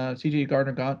 CJ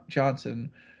Gardner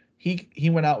Johnson. He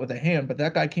went out with a hand, but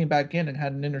that guy came back in and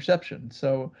had an interception.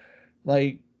 So,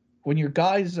 like, when your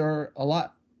guys are a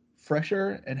lot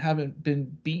fresher and haven't been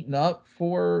beaten up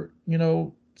for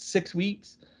 6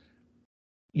 weeks,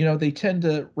 they tend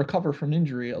to recover from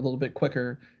injury a little bit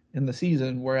quicker in the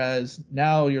season. Whereas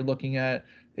now you're looking at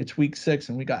it's week 6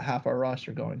 and we got half our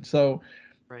roster going. So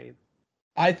Right.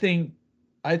 I think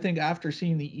I think after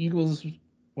seeing the Eagles,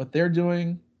 what they're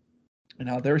doing and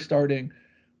how they're starting,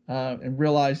 and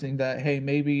realizing that, hey,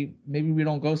 maybe we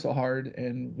don't go so hard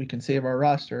and we can save our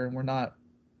roster and we're not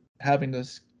having to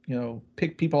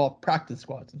pick people off practice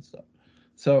squads and stuff.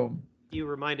 So You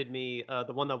reminded me,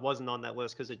 the one that wasn't on that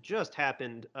list because it just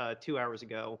happened 2 hours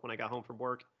ago when I got home from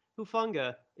work.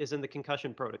 Hufunga is in the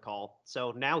concussion protocol,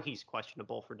 so now he's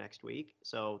questionable for next week.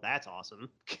 So that's awesome.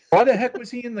 why the heck was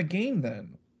he in the game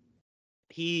then?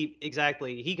 He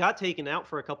got taken out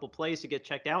for a couple plays to get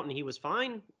checked out, and he was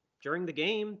fine during the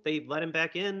game. They let him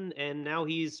back in, and now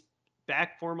he's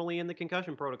back formally in the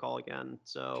concussion protocol again.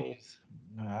 So, Jeez.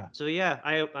 Ah. so yeah,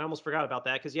 I almost forgot about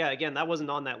that because yeah, again, that wasn't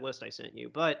on that list I sent you.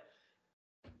 But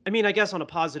I mean, I guess on a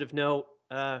positive note,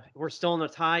 we're still in a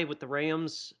tie with the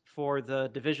Rams for the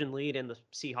division lead and the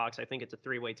Seahawks. I think it's a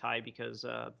three-way tie because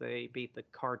they beat the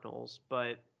Cardinals,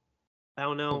 but I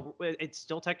don't know. It's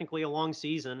still technically a long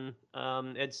season.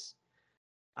 I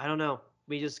don't know.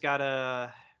 We got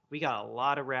a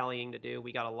lot of rallying to do.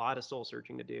 We got a lot of soul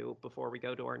searching to do before we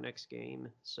go to our next game.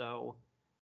 So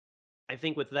I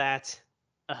think with that,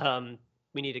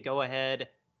 we need to go ahead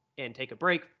and take a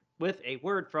break with a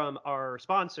word from our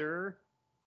sponsor.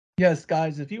 Yes,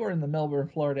 guys, if you are in the Melbourne,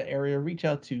 Florida area, reach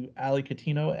out to Ali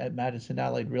Catino at Madison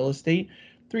Allied Real Estate,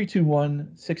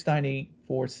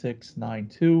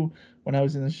 321-698-4692. When I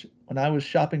was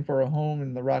shopping for a home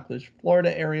in the Rockledge,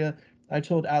 Florida area, I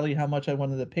told Ali how much I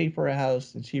wanted to pay for a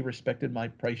house, and she respected my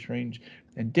price range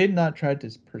and did not try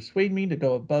to persuade me to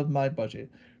go above my budget.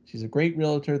 She's a great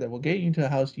realtor that will get you into a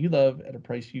house you love at a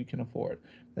price you can afford.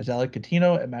 That's Ali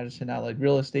Catino at Madison Allied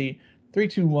Real Estate,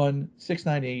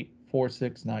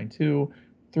 321-698-4692,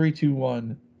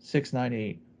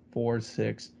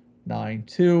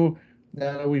 321-698-4692.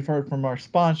 Now that we've heard from our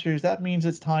sponsors, that means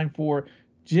it's time for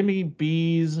Jimmy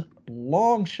B's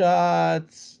Long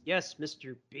Shots. Yes,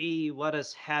 Mr. B, let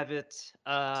us have it.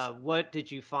 What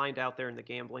did you find out there in the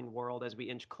gambling world as we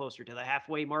inch closer to the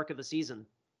halfway mark of the season?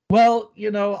 Well,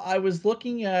 I was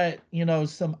looking at,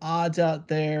 some odds out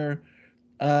there,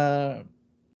 uh,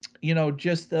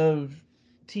 just of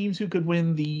teams who could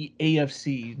win the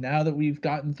AFC. Now that we've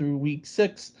gotten through week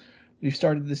 6, we've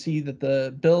started to see that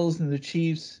the Bills and the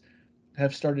Chiefs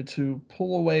have started to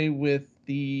pull away with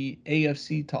the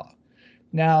AFC top.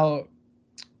 Now,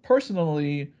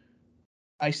 personally,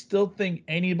 I still think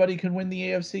anybody can win the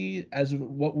AFC as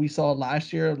what we saw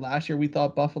last year. Last year we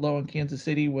thought Buffalo and Kansas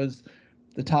City was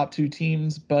the top 2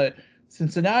 teams, but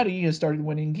Cincinnati has started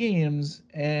winning games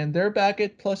and they're back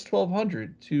at plus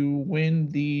 1200 to win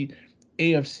the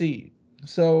AFC.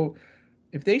 So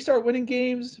if they start winning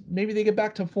games, maybe they get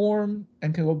back to form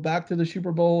and can go back to the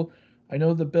Super Bowl. I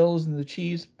know the Bills and the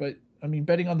Chiefs, but I mean,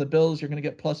 betting on the Bills, you're going to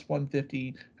get plus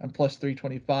 150 and plus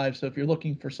 325. So if you're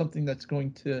looking for something that's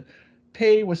going to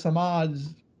pay with some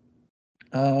odds,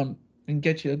 and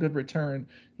get you a good return,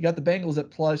 you got the Bengals at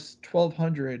plus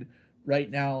 1200 right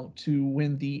now to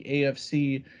win the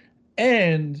AFC.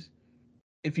 And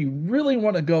if you really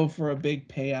want to go for a big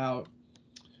payout,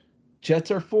 Jets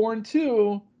are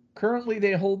 4-2. Currently,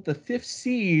 they hold the 5th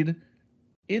seed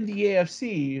in the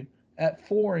AFC at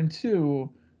 4-2.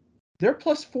 They're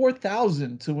plus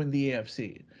 4,000 to win the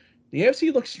AFC. The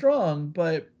AFC looks strong,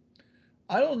 but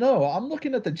I don't know. I'm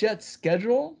looking at the Jets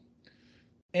schedule,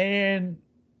 and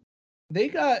they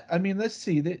got, I mean, let's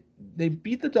see. They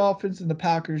beat the Dolphins and the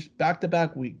Packers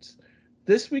back-to-back weeks.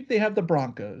 This week they have the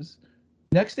Broncos.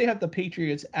 Next they have the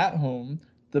Patriots at home,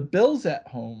 the Bills at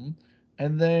home,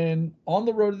 and then on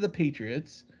the road to the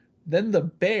Patriots, then the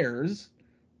Bears,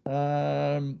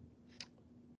 um,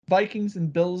 Vikings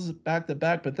and Bills back to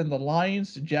back, but then the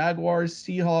Lions, Jaguars,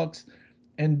 Seahawks,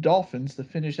 and Dolphins to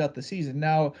finish out the season.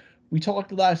 Now, we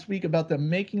talked last week about them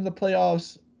making the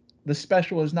playoffs. The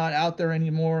special is not out there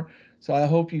anymore. So I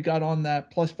hope you got on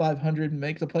that plus 500 and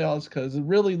make the playoffs, because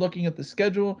really looking at the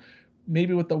schedule,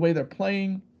 maybe with the way they're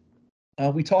playing,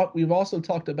 we've also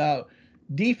talked about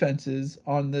defenses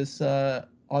on this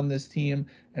team,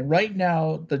 and right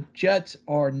now the Jets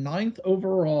are ninth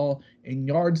overall in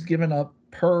yards given up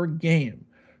per game.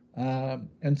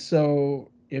 And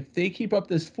so if they keep up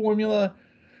this formula,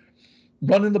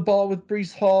 running the ball with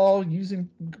Brees Hall,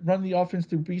 running the offense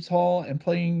through Brees Hall, and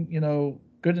playing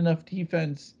good enough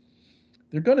defense,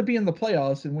 they're going to be in the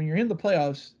playoffs. And when you're in the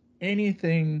playoffs,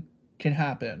 anything can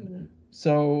happen. Mm-hmm.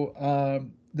 So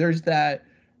there's that.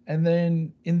 And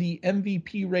then in the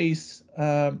MVP race,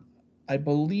 I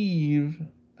believe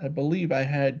I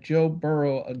had Joe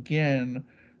Burrow again.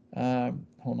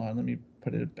 Hold on, let me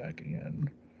put it back again.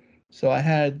 So I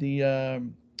had the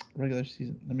regular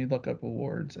season. Let me look up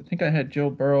awards. I think I had Joe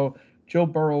Burrow. Joe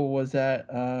Burrow was at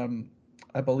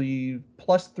I believe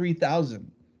plus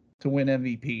 3,000 to win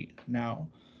MVP now.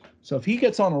 So if he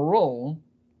gets on a roll,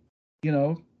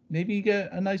 maybe you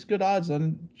get a nice good odds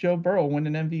on Joe Burrow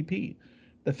winning MVP.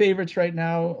 The favorites right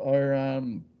now are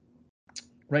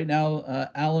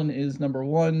Allen is number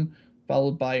one,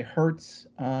 followed by Hurts,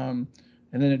 and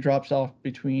then it drops off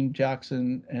between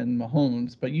Jackson and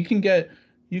Mahomes. But you can get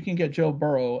Joe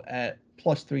Burrow at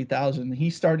plus 3,000.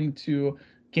 He's starting to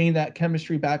gain that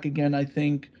chemistry back again, I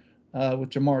think, with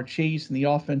Jamar Chase, and the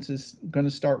offense is going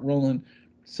to start rolling.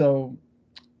 So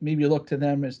maybe look to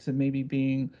them as to maybe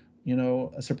being,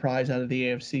 a surprise out of the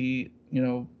AFC,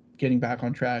 getting back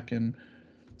on track. And,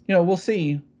 we'll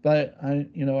see. But I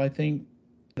think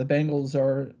the Bengals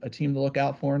are a team to look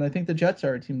out for, and I think the Jets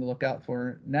are a team to look out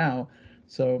for now.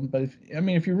 So, but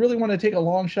if you really want to take a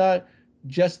long shot,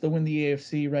 just to win the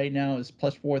AFC right now is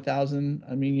plus 4,000.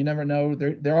 I mean, you never know.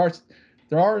 They are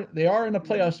in a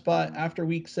playoff spot after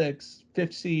week 6,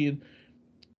 5th seed.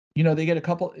 They get a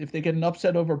couple. If they get an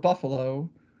upset over Buffalo,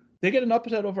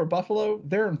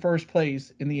 they're in first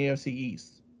place in the AFC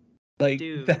East.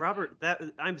 Dude, Robert,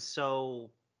 I'm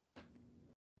so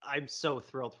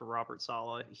thrilled for Robert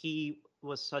Saleh. He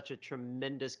was such a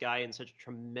tremendous guy and such a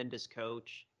tremendous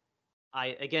coach.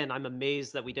 I'm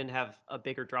amazed that we didn't have a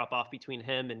bigger drop off between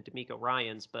him and D'Amico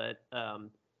Ryans, but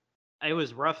it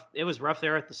was rough. It was rough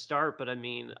there at the start, but I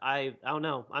mean, I don't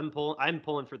know. I'm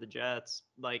pulling for the Jets.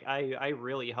 I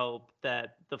really hope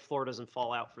that the floor doesn't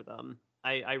fall out for them.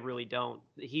 I really don't.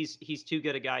 He's too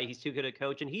good a guy. He's too good a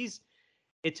coach, and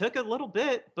it took a little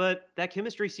bit, but that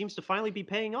chemistry seems to finally be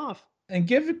paying off. And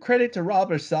give credit to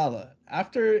Robert Saleh.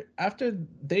 After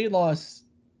they lost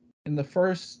in the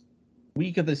first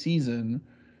week of the season,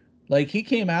 he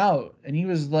came out and he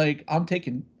was like, I'm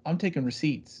taking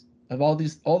receipts of all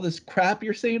this crap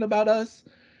you're saying about us.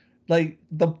 Like,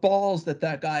 the balls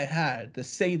that guy had to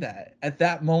say that at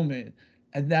that moment,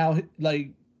 and now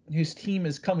his team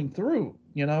is coming through,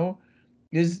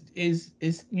 is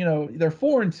they're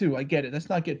 4-2. I get it. Let's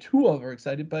not get too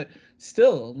overexcited, but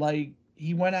still,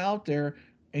 he went out there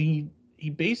and he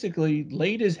basically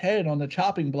laid his head on the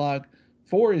chopping block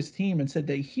for his team and said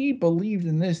that he believed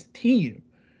in this team,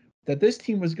 that this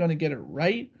team was going to get it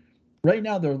right. Right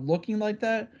now they're looking like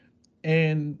that,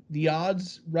 and the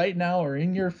odds right now are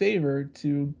in your favor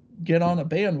to get on a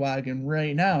bandwagon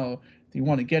right now if you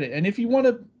want to get it. And if you want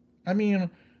to,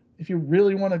 if you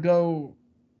really want to go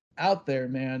out there,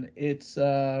 man, it's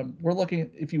we're looking,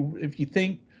 if you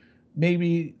think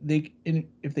maybe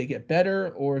if they get better,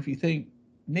 or if you think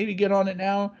maybe get on it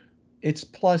now, it's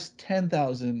plus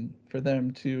 10,000 for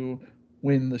them to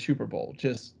win the Super Bowl.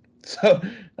 Just so,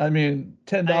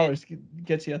 $10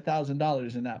 gets you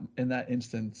 $1,000 in that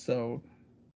instance. So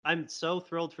I'm so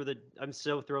thrilled for the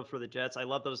Jets. I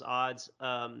love those odds.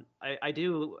 I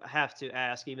do have to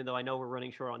ask, even though I know we're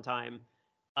running short on time.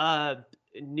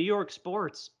 New York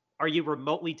sports. Are you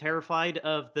remotely terrified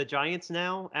of the Giants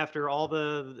now after all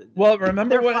the? Well,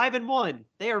 remember they're 5-1.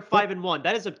 They are 5-1.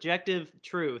 That is objective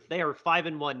truth. They are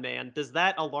 5-1, man. Does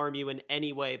that alarm you in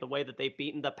any way? The way that they've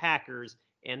beaten the Packers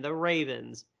and the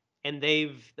Ravens, and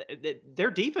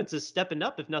their defense is stepping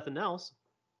up, if nothing else.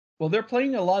 Well, they're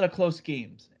playing a lot of close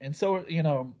games, and so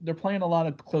they're playing a lot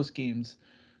of close games.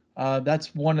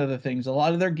 That's one of the things. A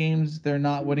lot of their games, they're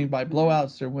not winning by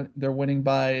blowouts. They're winning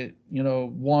by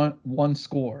one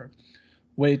score,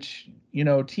 which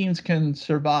teams can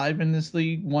survive in this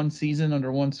league one season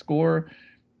under one score,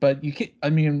 but you can't. I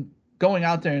mean, going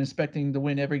out there and expecting to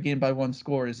win every game by one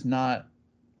score is not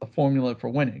a formula for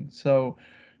winning. So,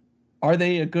 are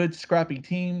they a good scrappy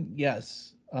team?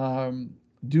 Yes.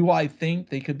 Do I think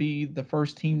they could be the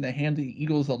first team to hand the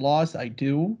Eagles a loss? I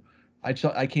do.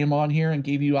 I came on here and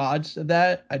gave you odds of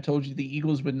that. I told you the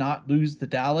Eagles would not lose to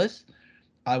Dallas.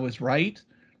 I was right.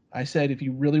 I said if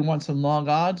you really want some long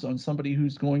odds on somebody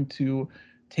who's going to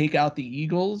take out the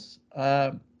Eagles,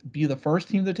 be the first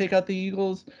team to take out the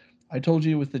Eagles, I told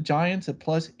you it was the Giants at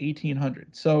plus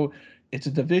 1,800. So it's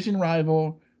a division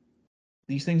rival.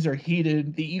 These things are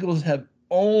heated. The Eagles have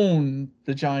owned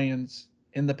the Giants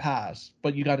in the past,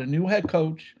 but you got a new head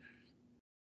coach.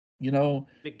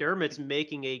 McDermott's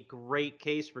making a great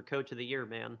case for Coach of the Year,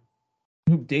 man.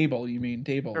 Who Dable? You mean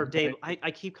Dable? Or Dave? I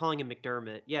keep calling him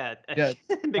McDermott. Yeah, Yeah,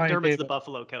 McDermott's the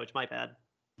Buffalo coach. My bad.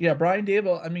 Yeah, Brian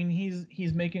Dable. I mean,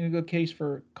 he's making a good case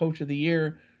for Coach of the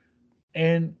Year,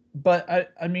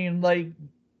 but I mean, like,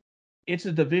 it's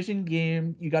a division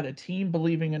game. You got a team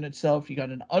believing in itself. You got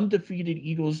an undefeated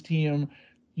Eagles team.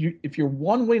 If you're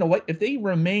one win away, if they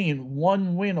remain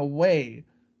one win away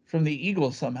from the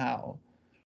Eagles somehow,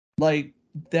 like,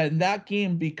 then that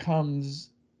game becomes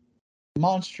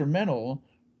monstrumental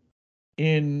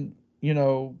in,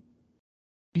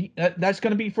 that's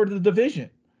going to be for the division.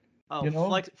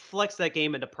 Oh, flex that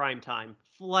game into prime time.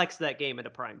 Flex that game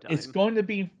into prime time. It's going to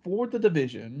be for the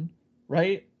division,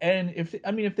 right? And if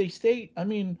they stay,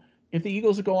 if the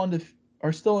Eagles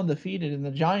are still undefeated and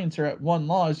the Giants are at one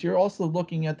loss, you're also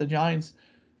looking at the Giants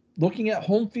looking at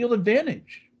home field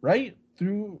advantage, right?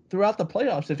 Throughout the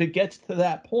playoffs, if it gets to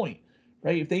that point,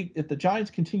 right? If the Giants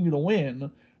continue to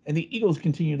win and the Eagles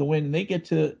continue to win, and they get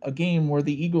to a game where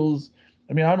the Eagles,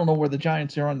 I don't know where the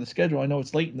Giants are on the schedule. I know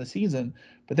it's late in the season,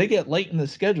 but they get late in the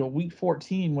schedule, week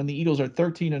 14, when the Eagles are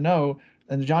 13-0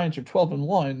 and the Giants are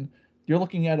 12-1. You're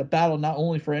looking at a battle not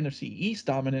only for NFC East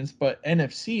dominance, but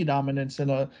NFC dominance in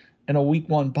a week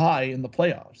one bye in the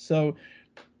playoffs. So,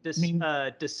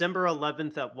 December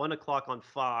 11th at 1:00 on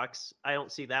Fox. I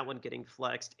don't see that one getting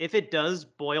flexed. If it does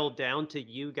boil down to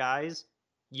you guys,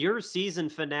 your season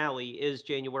finale is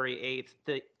January 8th.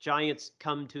 The Giants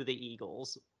come to the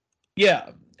Eagles.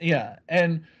 Yeah,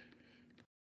 and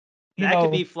that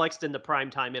could be flexed in the prime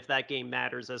time if that game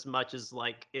matters as much as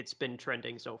like it's been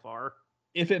trending so far.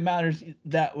 If it matters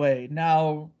that way.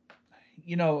 Now,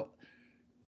 the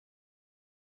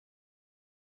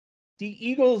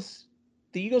Eagles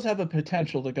have a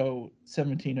potential to go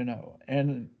 17-0,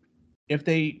 and if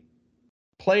they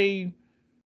play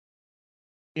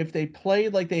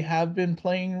like they have been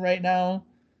playing right now,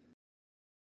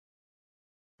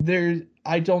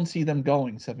 I don't see them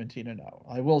going 17-0.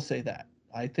 I will say that.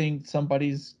 I think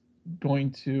somebody's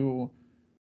going to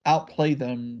outplay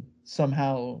them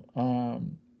somehow,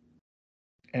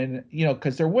 and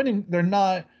because they're winning. They're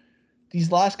not,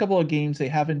 these last couple of games, they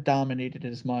haven't dominated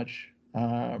as much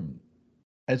on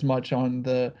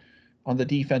the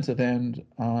defensive end,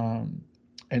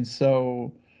 and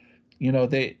so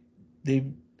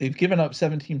they've given up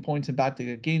 17 points in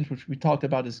back-to-back games, which we talked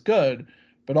about is good,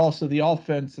 but also the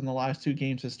offense in the last two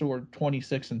games has scored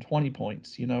 26 and 20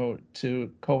 points,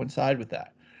 to coincide with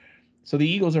that. So the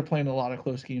Eagles are playing a lot of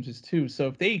close games too. So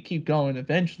if they keep going,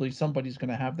 eventually somebody's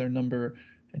going to have their number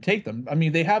and take them.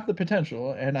 They have the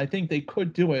potential, and I think they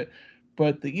could do it,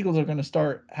 but the Eagles are going to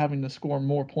start having to score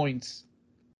more points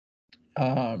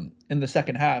in the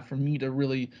second half for me to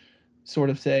really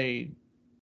sort of say,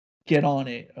 get on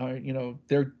it.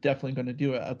 They're definitely going to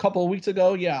do it. A couple of weeks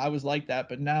ago, yeah, I was like that,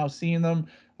 but now seeing them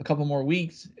a couple more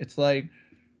weeks, it's like,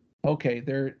 okay,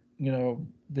 they're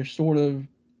sort of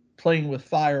playing with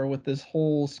fire with this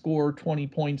whole score 20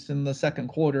 points in the second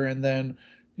quarter and then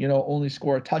only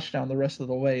score a touchdown the rest of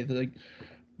the way.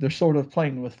 They're sort of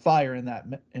playing with fire in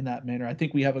that manner. I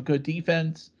think we have a good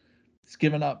defense. It's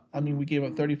given up. We gave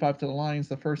up 35 to the Lions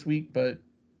the first week, but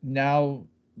now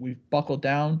we've buckled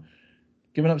down,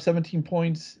 given up 17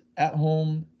 points at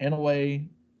home and away.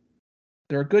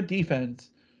 They're a good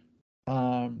defense,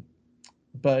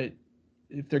 but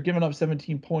if they're giving up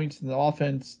 17 points and the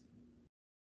offense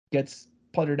gets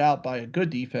puttered out by a good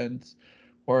defense,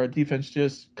 or a defense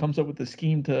just comes up with a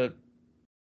scheme to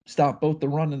stop both the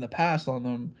run and the pass on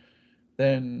them,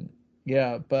 then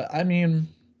yeah. But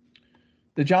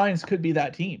the Giants could be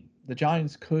that team. The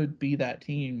Giants could be that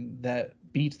team that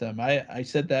beats them. I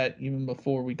said that even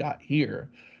before we got here.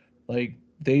 Like,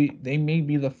 they may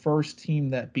be the first team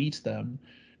that beats them.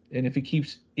 And if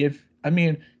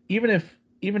even if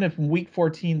in week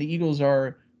 14 the Eagles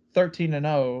are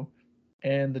 13-0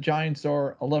 and the Giants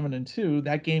are 11-2,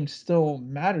 that game still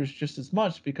matters just as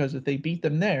much because if they beat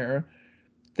them there,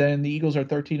 then the Eagles are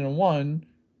 13-1,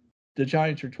 the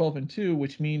Giants are 12-2,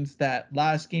 which means that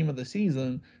last game of the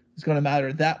season is going to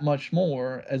matter that much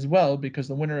more as well because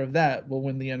the winner of that will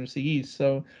win the NFC East.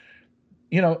 So,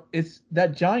 it's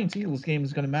that Giants Eagles game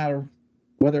is going to matter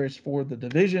whether it's for the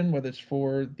division, whether it's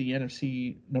for the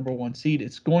NFC number 1 seed.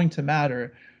 It's going to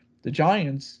matter. The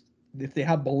Giants, if they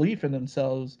have belief in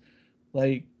themselves,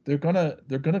 like they're gonna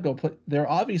go play. They're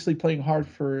obviously playing hard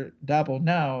for Dabo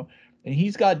now, and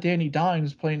he's got Danny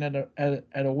Dimes playing at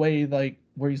a way like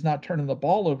where he's not turning the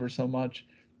ball over so much.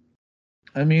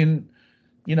 I mean,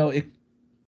 you know it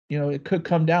it could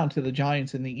come down to the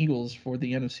Giants and the Eagles for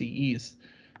the NFC East,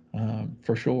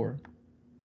 for sure.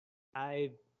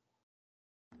 I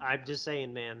I'm just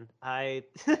saying, man. I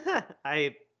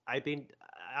think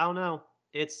I don't know.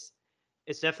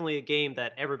 It's definitely a game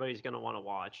that everybody's gonna want to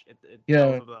watch. Both Yeah,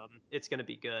 of them. It's gonna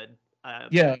be good.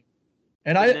 yeah.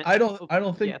 And The net. I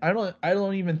don't think Yeah. I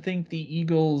don't even think the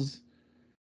Eagles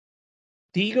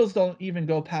don't even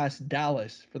go past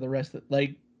Dallas for the rest of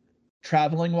like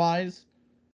traveling wise.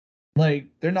 Like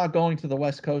they're not going to the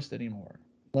West Coast anymore.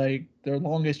 Like their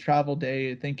longest travel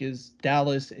day I think is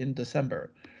Dallas in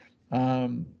December.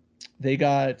 Um, they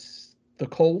got the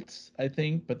Colts, I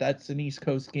think, but that's an East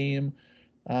Coast game.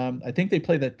 I think they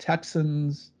play the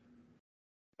Texans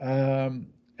and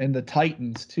the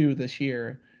Titans too this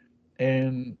year.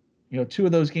 And two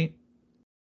of those games,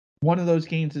 one of those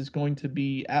games is going to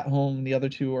be at home. The other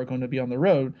two are going to be on the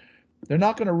road. They're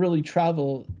not going to really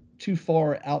travel too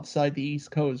far outside the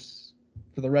East Coast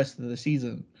for the rest of the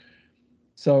season.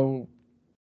 So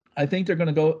I think they're going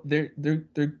to go.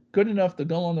 They're good enough to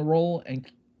go on the roll and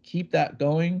keep that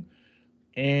going.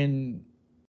 And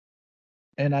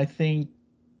I think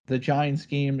the Giants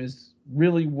game is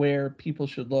really where people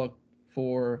should look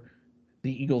for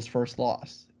the Eagles' first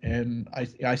loss. And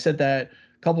I said that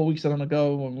a couple of weeks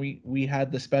ago when we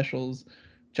had the specials.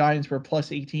 Giants were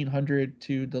plus 1,800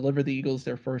 to deliver the Eagles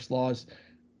their first loss.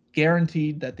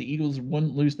 Guaranteed that the Eagles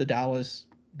wouldn't lose to Dallas.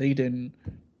 They didn't.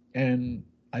 And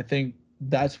I think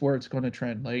that's where it's going to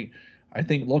trend. Like, I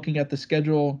think looking at the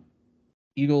schedule,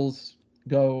 Eagles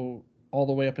go all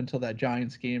the way up until that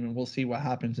Giants game, and we'll see what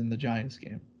happens in the Giants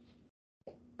game.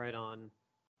 Right on.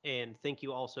 And thank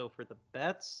you also for the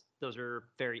bets. Those are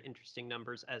very interesting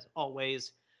numbers as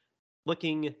always.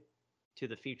 Looking to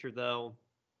the future, though,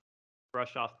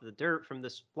 brush off the dirt from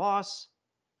this loss.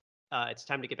 It's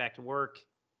time to get back to work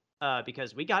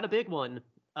because we got a big one.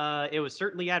 It was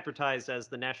certainly advertised as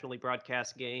the nationally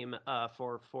broadcast game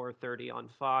for 4:30 on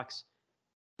Fox.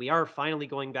 We are finally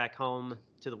going back home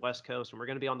to the West Coast, and we're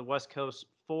going to be on the West Coast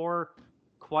for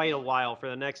quite a while for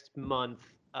the next month,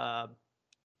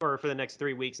 or for the next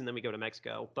 3 weeks, and then we go to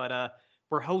Mexico. But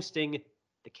we're hosting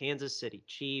the Kansas City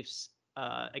Chiefs.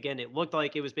 Again, it looked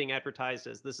like it was being advertised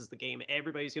as this is the game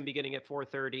everybody's going to be getting at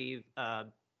 4:30.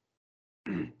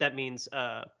 That means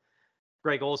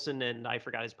Greg Olson and I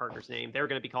forgot his partner's name. They're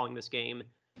going to be calling this game.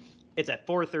 It's at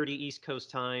 4:30 East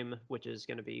Coast time, which is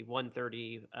going to be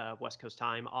 1:30 West Coast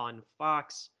time on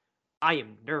Fox. I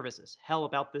am nervous as hell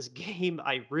about this game.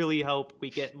 I really hope we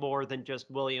get more than just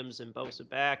Williams and Bosa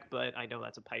back, but I know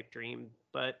that's a pipe dream.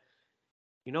 But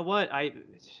you know what? I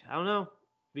don't know.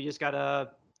 We just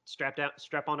gotta strap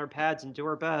on our pads, and do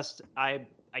our best. I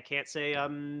can't say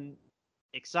I'm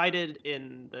excited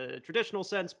in the traditional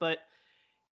sense, but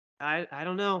I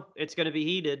don't know. It's going to be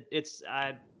heated.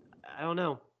 I don't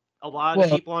know. A lot of Well,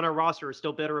 people on our roster are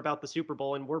still bitter about the Super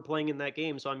Bowl, and we're playing in that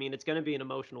game. So I mean, it's going to be an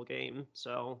emotional game.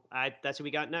 So that's who we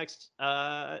got next.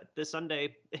 This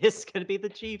Sunday is going to be the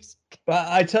Chiefs. but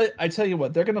I tell you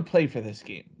what, they're gonna play for this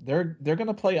game. They're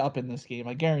gonna play up in this game.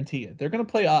 I guarantee it. They're gonna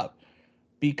play up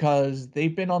because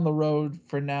they've been on the road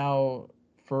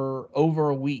for over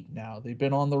a week now. They've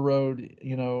been on the road,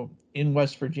 in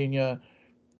West Virginia.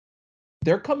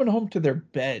 They're coming home to their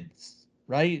beds,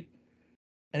 right?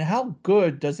 And how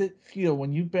good does it feel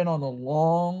when you've been on a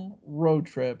long road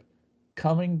trip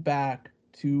coming back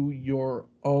to your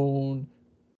own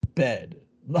bed?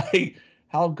 Like,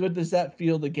 how good does that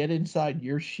feel to get inside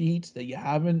your sheets that you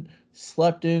haven't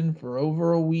slept in for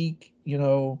over a week, and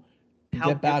How get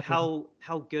good back in?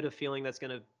 how good a feeling that's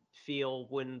going to feel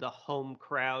when the home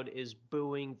crowd is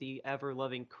booing the ever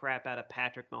loving crap out of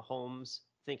Patrick Mahomes,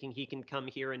 thinking he can come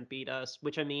here and beat us.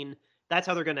 Which I mean, that's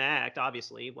how they're going to act,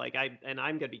 obviously. I'm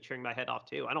going to be cheering my head off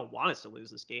too. I don't want us to lose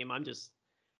this game.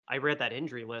 I read that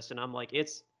injury list and I'm like,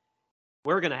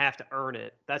 we're going to have to earn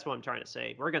it. That's what I'm trying to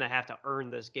say. We're going to have to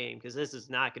earn this game because this is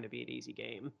not going to be an easy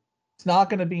game. It's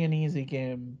not going to be an easy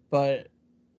game, but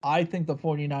I think the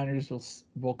 49ers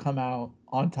will come out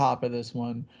on top of this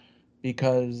one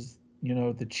because,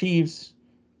 the Chiefs,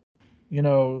 you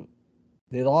know,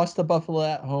 they lost to Buffalo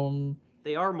at home.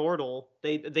 They are mortal.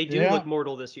 They do Yeah, look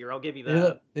mortal this year. I'll give you they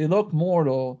look that. they look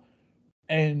mortal,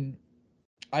 and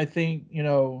I think,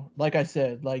 like I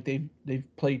said, like they've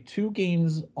played 2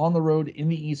 games on the road in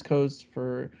the East Coast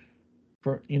for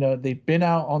they've been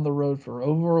out on the road for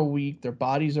over a week. Their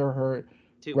bodies are hurt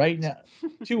 2 weeks. right now.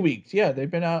 2 weeks, yeah, they've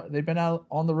been out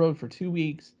on the road for 2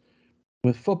 weeks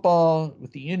with football,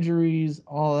 with the injuries,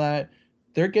 all that.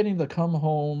 They're getting to come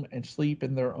home and sleep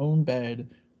in their own bed.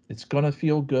 It's gonna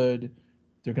feel good.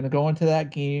 They're gonna go into that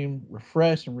game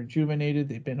refreshed and rejuvenated.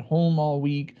 They've been home all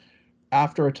week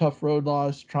after a tough road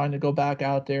loss, trying to go back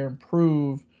out there and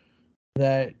prove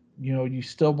that you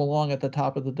still belong at the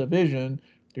top of the division.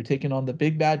 They're taking on the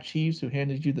big bad Chiefs, who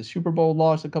handed you the Super Bowl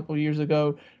loss a couple of years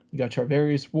ago. You got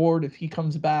Charvarius Ward. If he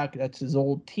comes back, that's his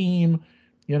old team.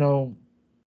 You know,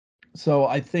 so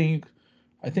I think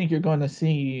you're going to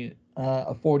see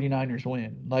a 49ers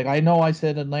win. Like, I know I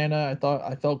said Atlanta.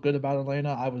 I felt good about Atlanta.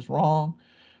 I was wrong,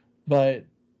 but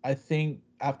I think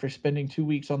after spending 2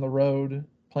 weeks on the road,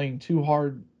 playing 2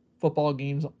 hard football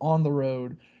games on the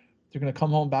road, they're going to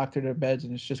come home back to their beds,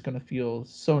 and it's just going to feel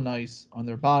so nice on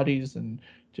their bodies and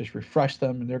just refresh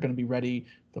them, and they're going to be ready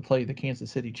to play the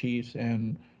Kansas City Chiefs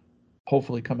and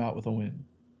hopefully come out with a win.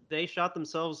 They shot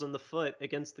themselves in the foot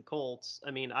against the Colts.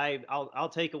 I mean, I'll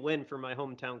take a win for my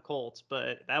hometown Colts,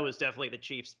 but that was definitely the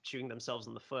Chiefs shooting themselves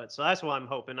in the foot. So that's what I'm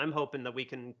hoping. I'm hoping that we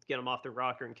can get them off the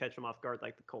rocker and catch them off guard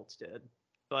like the Colts did.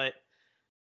 But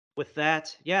with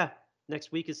that, yeah,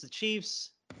 next week is the Chiefs.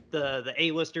 The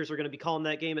A-listers are going to be calling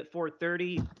that game at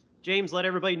 4:30. James, let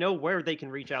everybody know where they can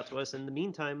reach out to us in the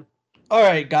meantime. All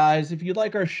right, guys, if you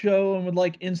like our show and would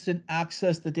like instant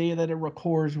access the day that it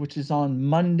records, which is on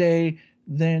Monday,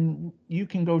 then you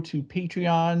can go to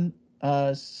Patreon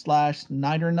slash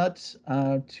Niner Nuts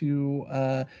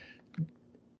to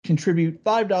contribute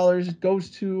 $5 goes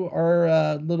to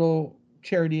our little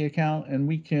charity account, and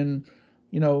we can,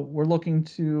 we're looking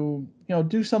to,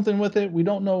 do something with it. We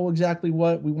don't know exactly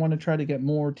what. We want to try to get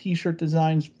more t-shirt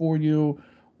designs for you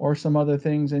or some other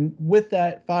things, and with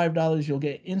that $5 you'll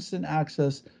get instant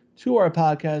access to our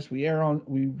podcast. We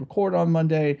record on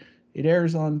Monday, it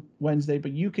airs on Wednesday,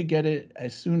 but you could get it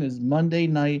as soon as Monday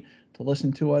night to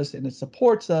listen to us, and it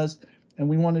supports us, and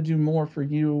we want to do more for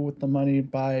you with the money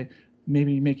by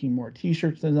maybe making more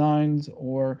t-shirt designs,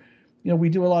 or we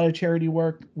do a lot of charity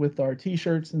work with our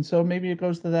t-shirts, and so maybe it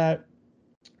goes to that.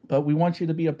 But we want you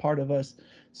to be a part of us,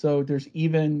 so there's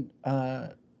even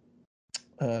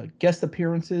guest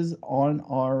appearances on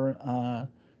our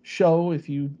show,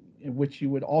 in which you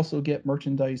would also get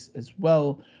merchandise as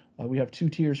well. We have 2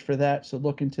 tiers for that, so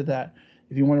look into that.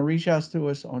 If you want to reach out to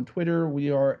us on Twitter, we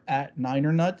are at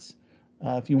Niner Nuts.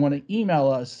 If you want to email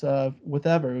us,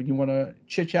 whatever, you want to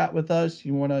chit chat with us,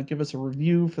 you want to give us a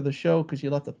review for the show because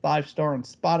you left a 5-star on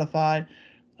Spotify,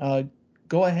 uh,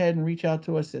 go ahead and reach out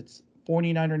to us. It's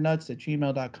 49ernuts at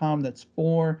gmail.com. That's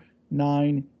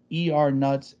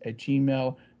 49ernuts at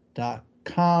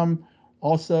gmail.com.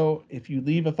 Also, if you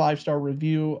leave a 5-star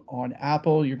review on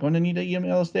Apple, you're going to need to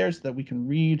email us there so that we can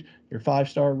read your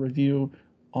 5-star review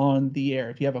on the air.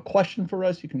 If you have a question for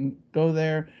us, you can go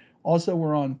there. Also,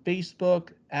 we're on Facebook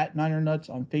at Niner Nuts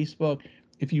on Facebook.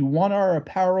 If you want our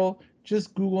apparel,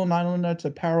 just Google Niner Nuts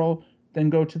apparel, then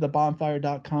go to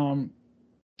thebonfire.com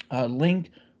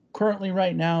link. Currently,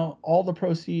 right now, all the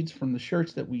proceeds from the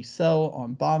shirts that we sell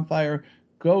on Bonfire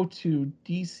go to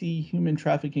DC Human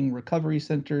Trafficking Recovery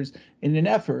Centers in an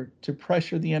effort to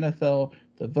pressure the NFL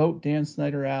to vote Dan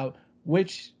Snyder out,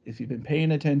 which, if you've been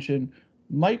paying attention,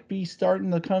 might be starting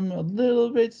to come a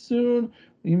little bit soon.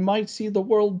 We might see the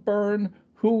world burn.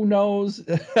 Who knows?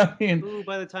 I mean, Ooh,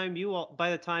 by the time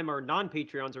our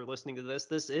non-Patreons are listening to this,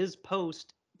 this is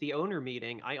post the owner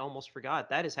meeting. I almost forgot.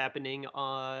 That is happening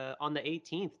on the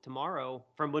 18th tomorrow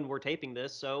from when we're taping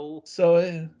this. So,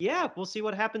 so yeah, we'll see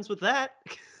what happens with that.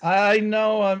 I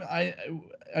know. I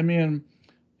mean,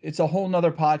 it's a whole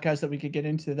nother podcast that we could get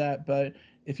into that. But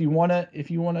if you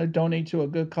wanna donate to a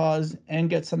good cause and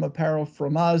get some apparel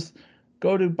from us,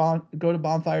 go to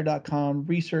bonfire.com,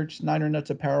 research Niner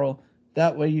Nuts apparel.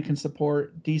 That way you can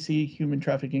support DC Human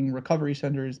Trafficking Recovery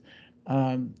Centers,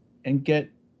 and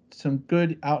get some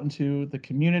good out into the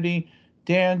community.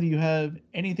 Dan, do you have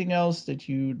anything else that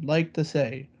you'd like to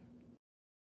say?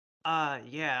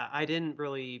 Yeah, I didn't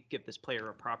really give this player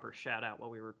a proper shout out while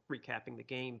we were recapping the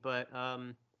game, but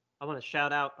I want to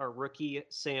shout out our rookie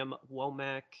Sam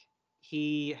Womack.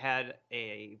 He had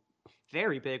a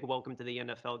very big welcome to the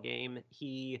NFL game.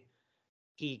 He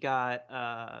he got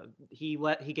he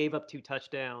gave up 2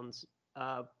 touchdowns.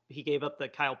 He gave up the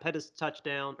Kyle Pitts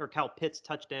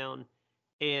touchdown,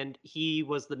 and he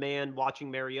was the man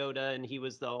watching Mariota, and he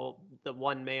was the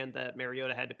one man that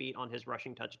Mariota had to beat on his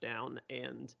rushing touchdown.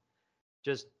 And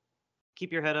just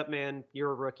keep your head up, man.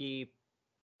 You're a rookie.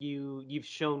 You've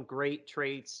shown great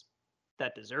traits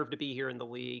that deserve to be here in the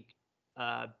league.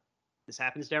 This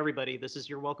happens to everybody. This is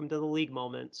your welcome to the league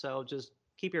moment. So just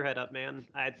keep your head up, man.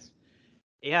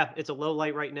 It's a low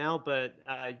light right now, but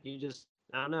I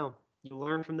don't know. You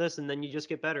learn from this, and then you just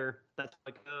get better. That's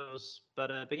how it goes.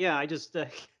 But yeah, I just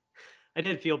I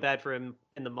did feel bad for him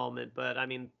in the moment, but I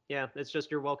mean, yeah, it's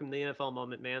just your welcome to the NFL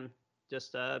moment, man.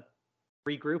 Just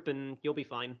regroup, and you'll be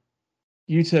fine.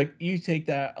 You take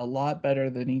that a lot better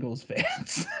than Eagles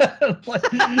fans.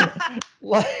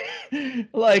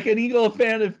 like an Eagle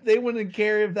fan, if they wouldn't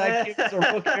care if that kid was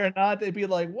a rookie or not, they'd be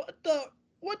like, what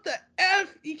the F?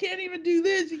 You can't even do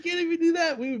this. You can't even do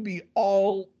that. We would be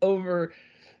all over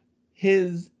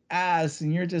his ass,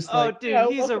 and you're just like, dude, yeah,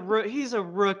 he's a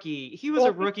rookie. He was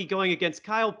a rookie going against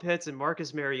Kyle Pitts and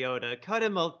Marcus Mariota. Cut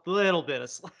him a little bit of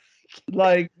slack.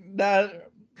 Like that.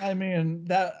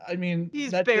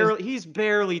 He's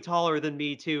barely taller than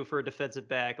me too for a defensive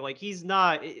back. Like it's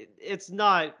not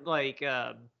like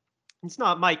it's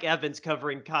not Mike Evans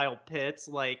covering Kyle Pitts.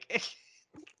 Like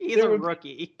he's a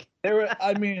rookie.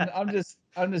 I'm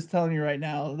just telling you right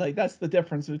now, like that's the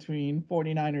difference between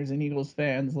 49ers and Eagles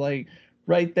fans. Like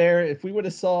right there, if we would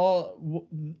have saw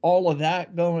all of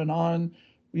that going on,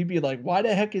 we'd be like, why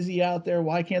the heck is he out there?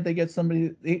 Why can't they get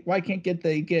somebody? Why can't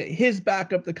they get his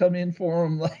backup to come in for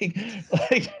him? Like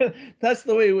that's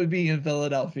the way it would be in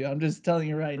Philadelphia. I'm just telling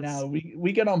you right now.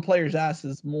 We get on players'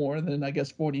 asses more than I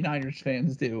guess 49ers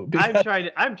fans do.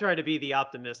 I'm trying to be the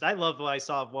optimist. I love what I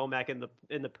saw of Womack in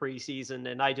the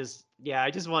preseason, and I just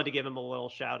wanted to give him a little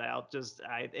shout out.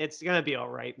 It's gonna be all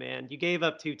right, man. You gave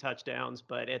up 2 touchdowns,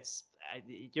 but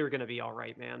you're gonna be all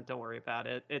right, man. Don't worry about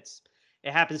it.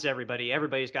 It happens to everybody.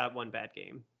 Everybody's got one bad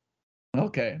game.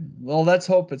 Okay. Well, let's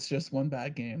hope it's just one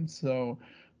bad game. So,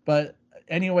 but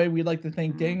anyway, we'd like to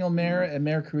thank Daniel Mayer and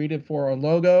Mayer Creative for our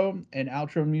logo, and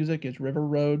outro music is River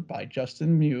Road by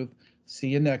Justin Muth. See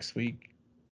you next week.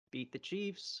 Beat the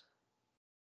Chiefs.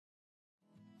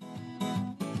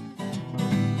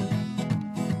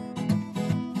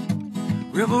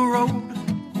 River Road,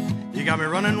 you got me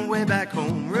running way back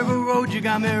home. River Road, you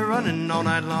got me running all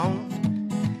night long.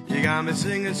 You got me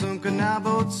singing some canal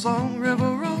boat song.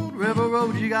 River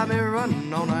Road, you got me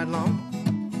running all night long.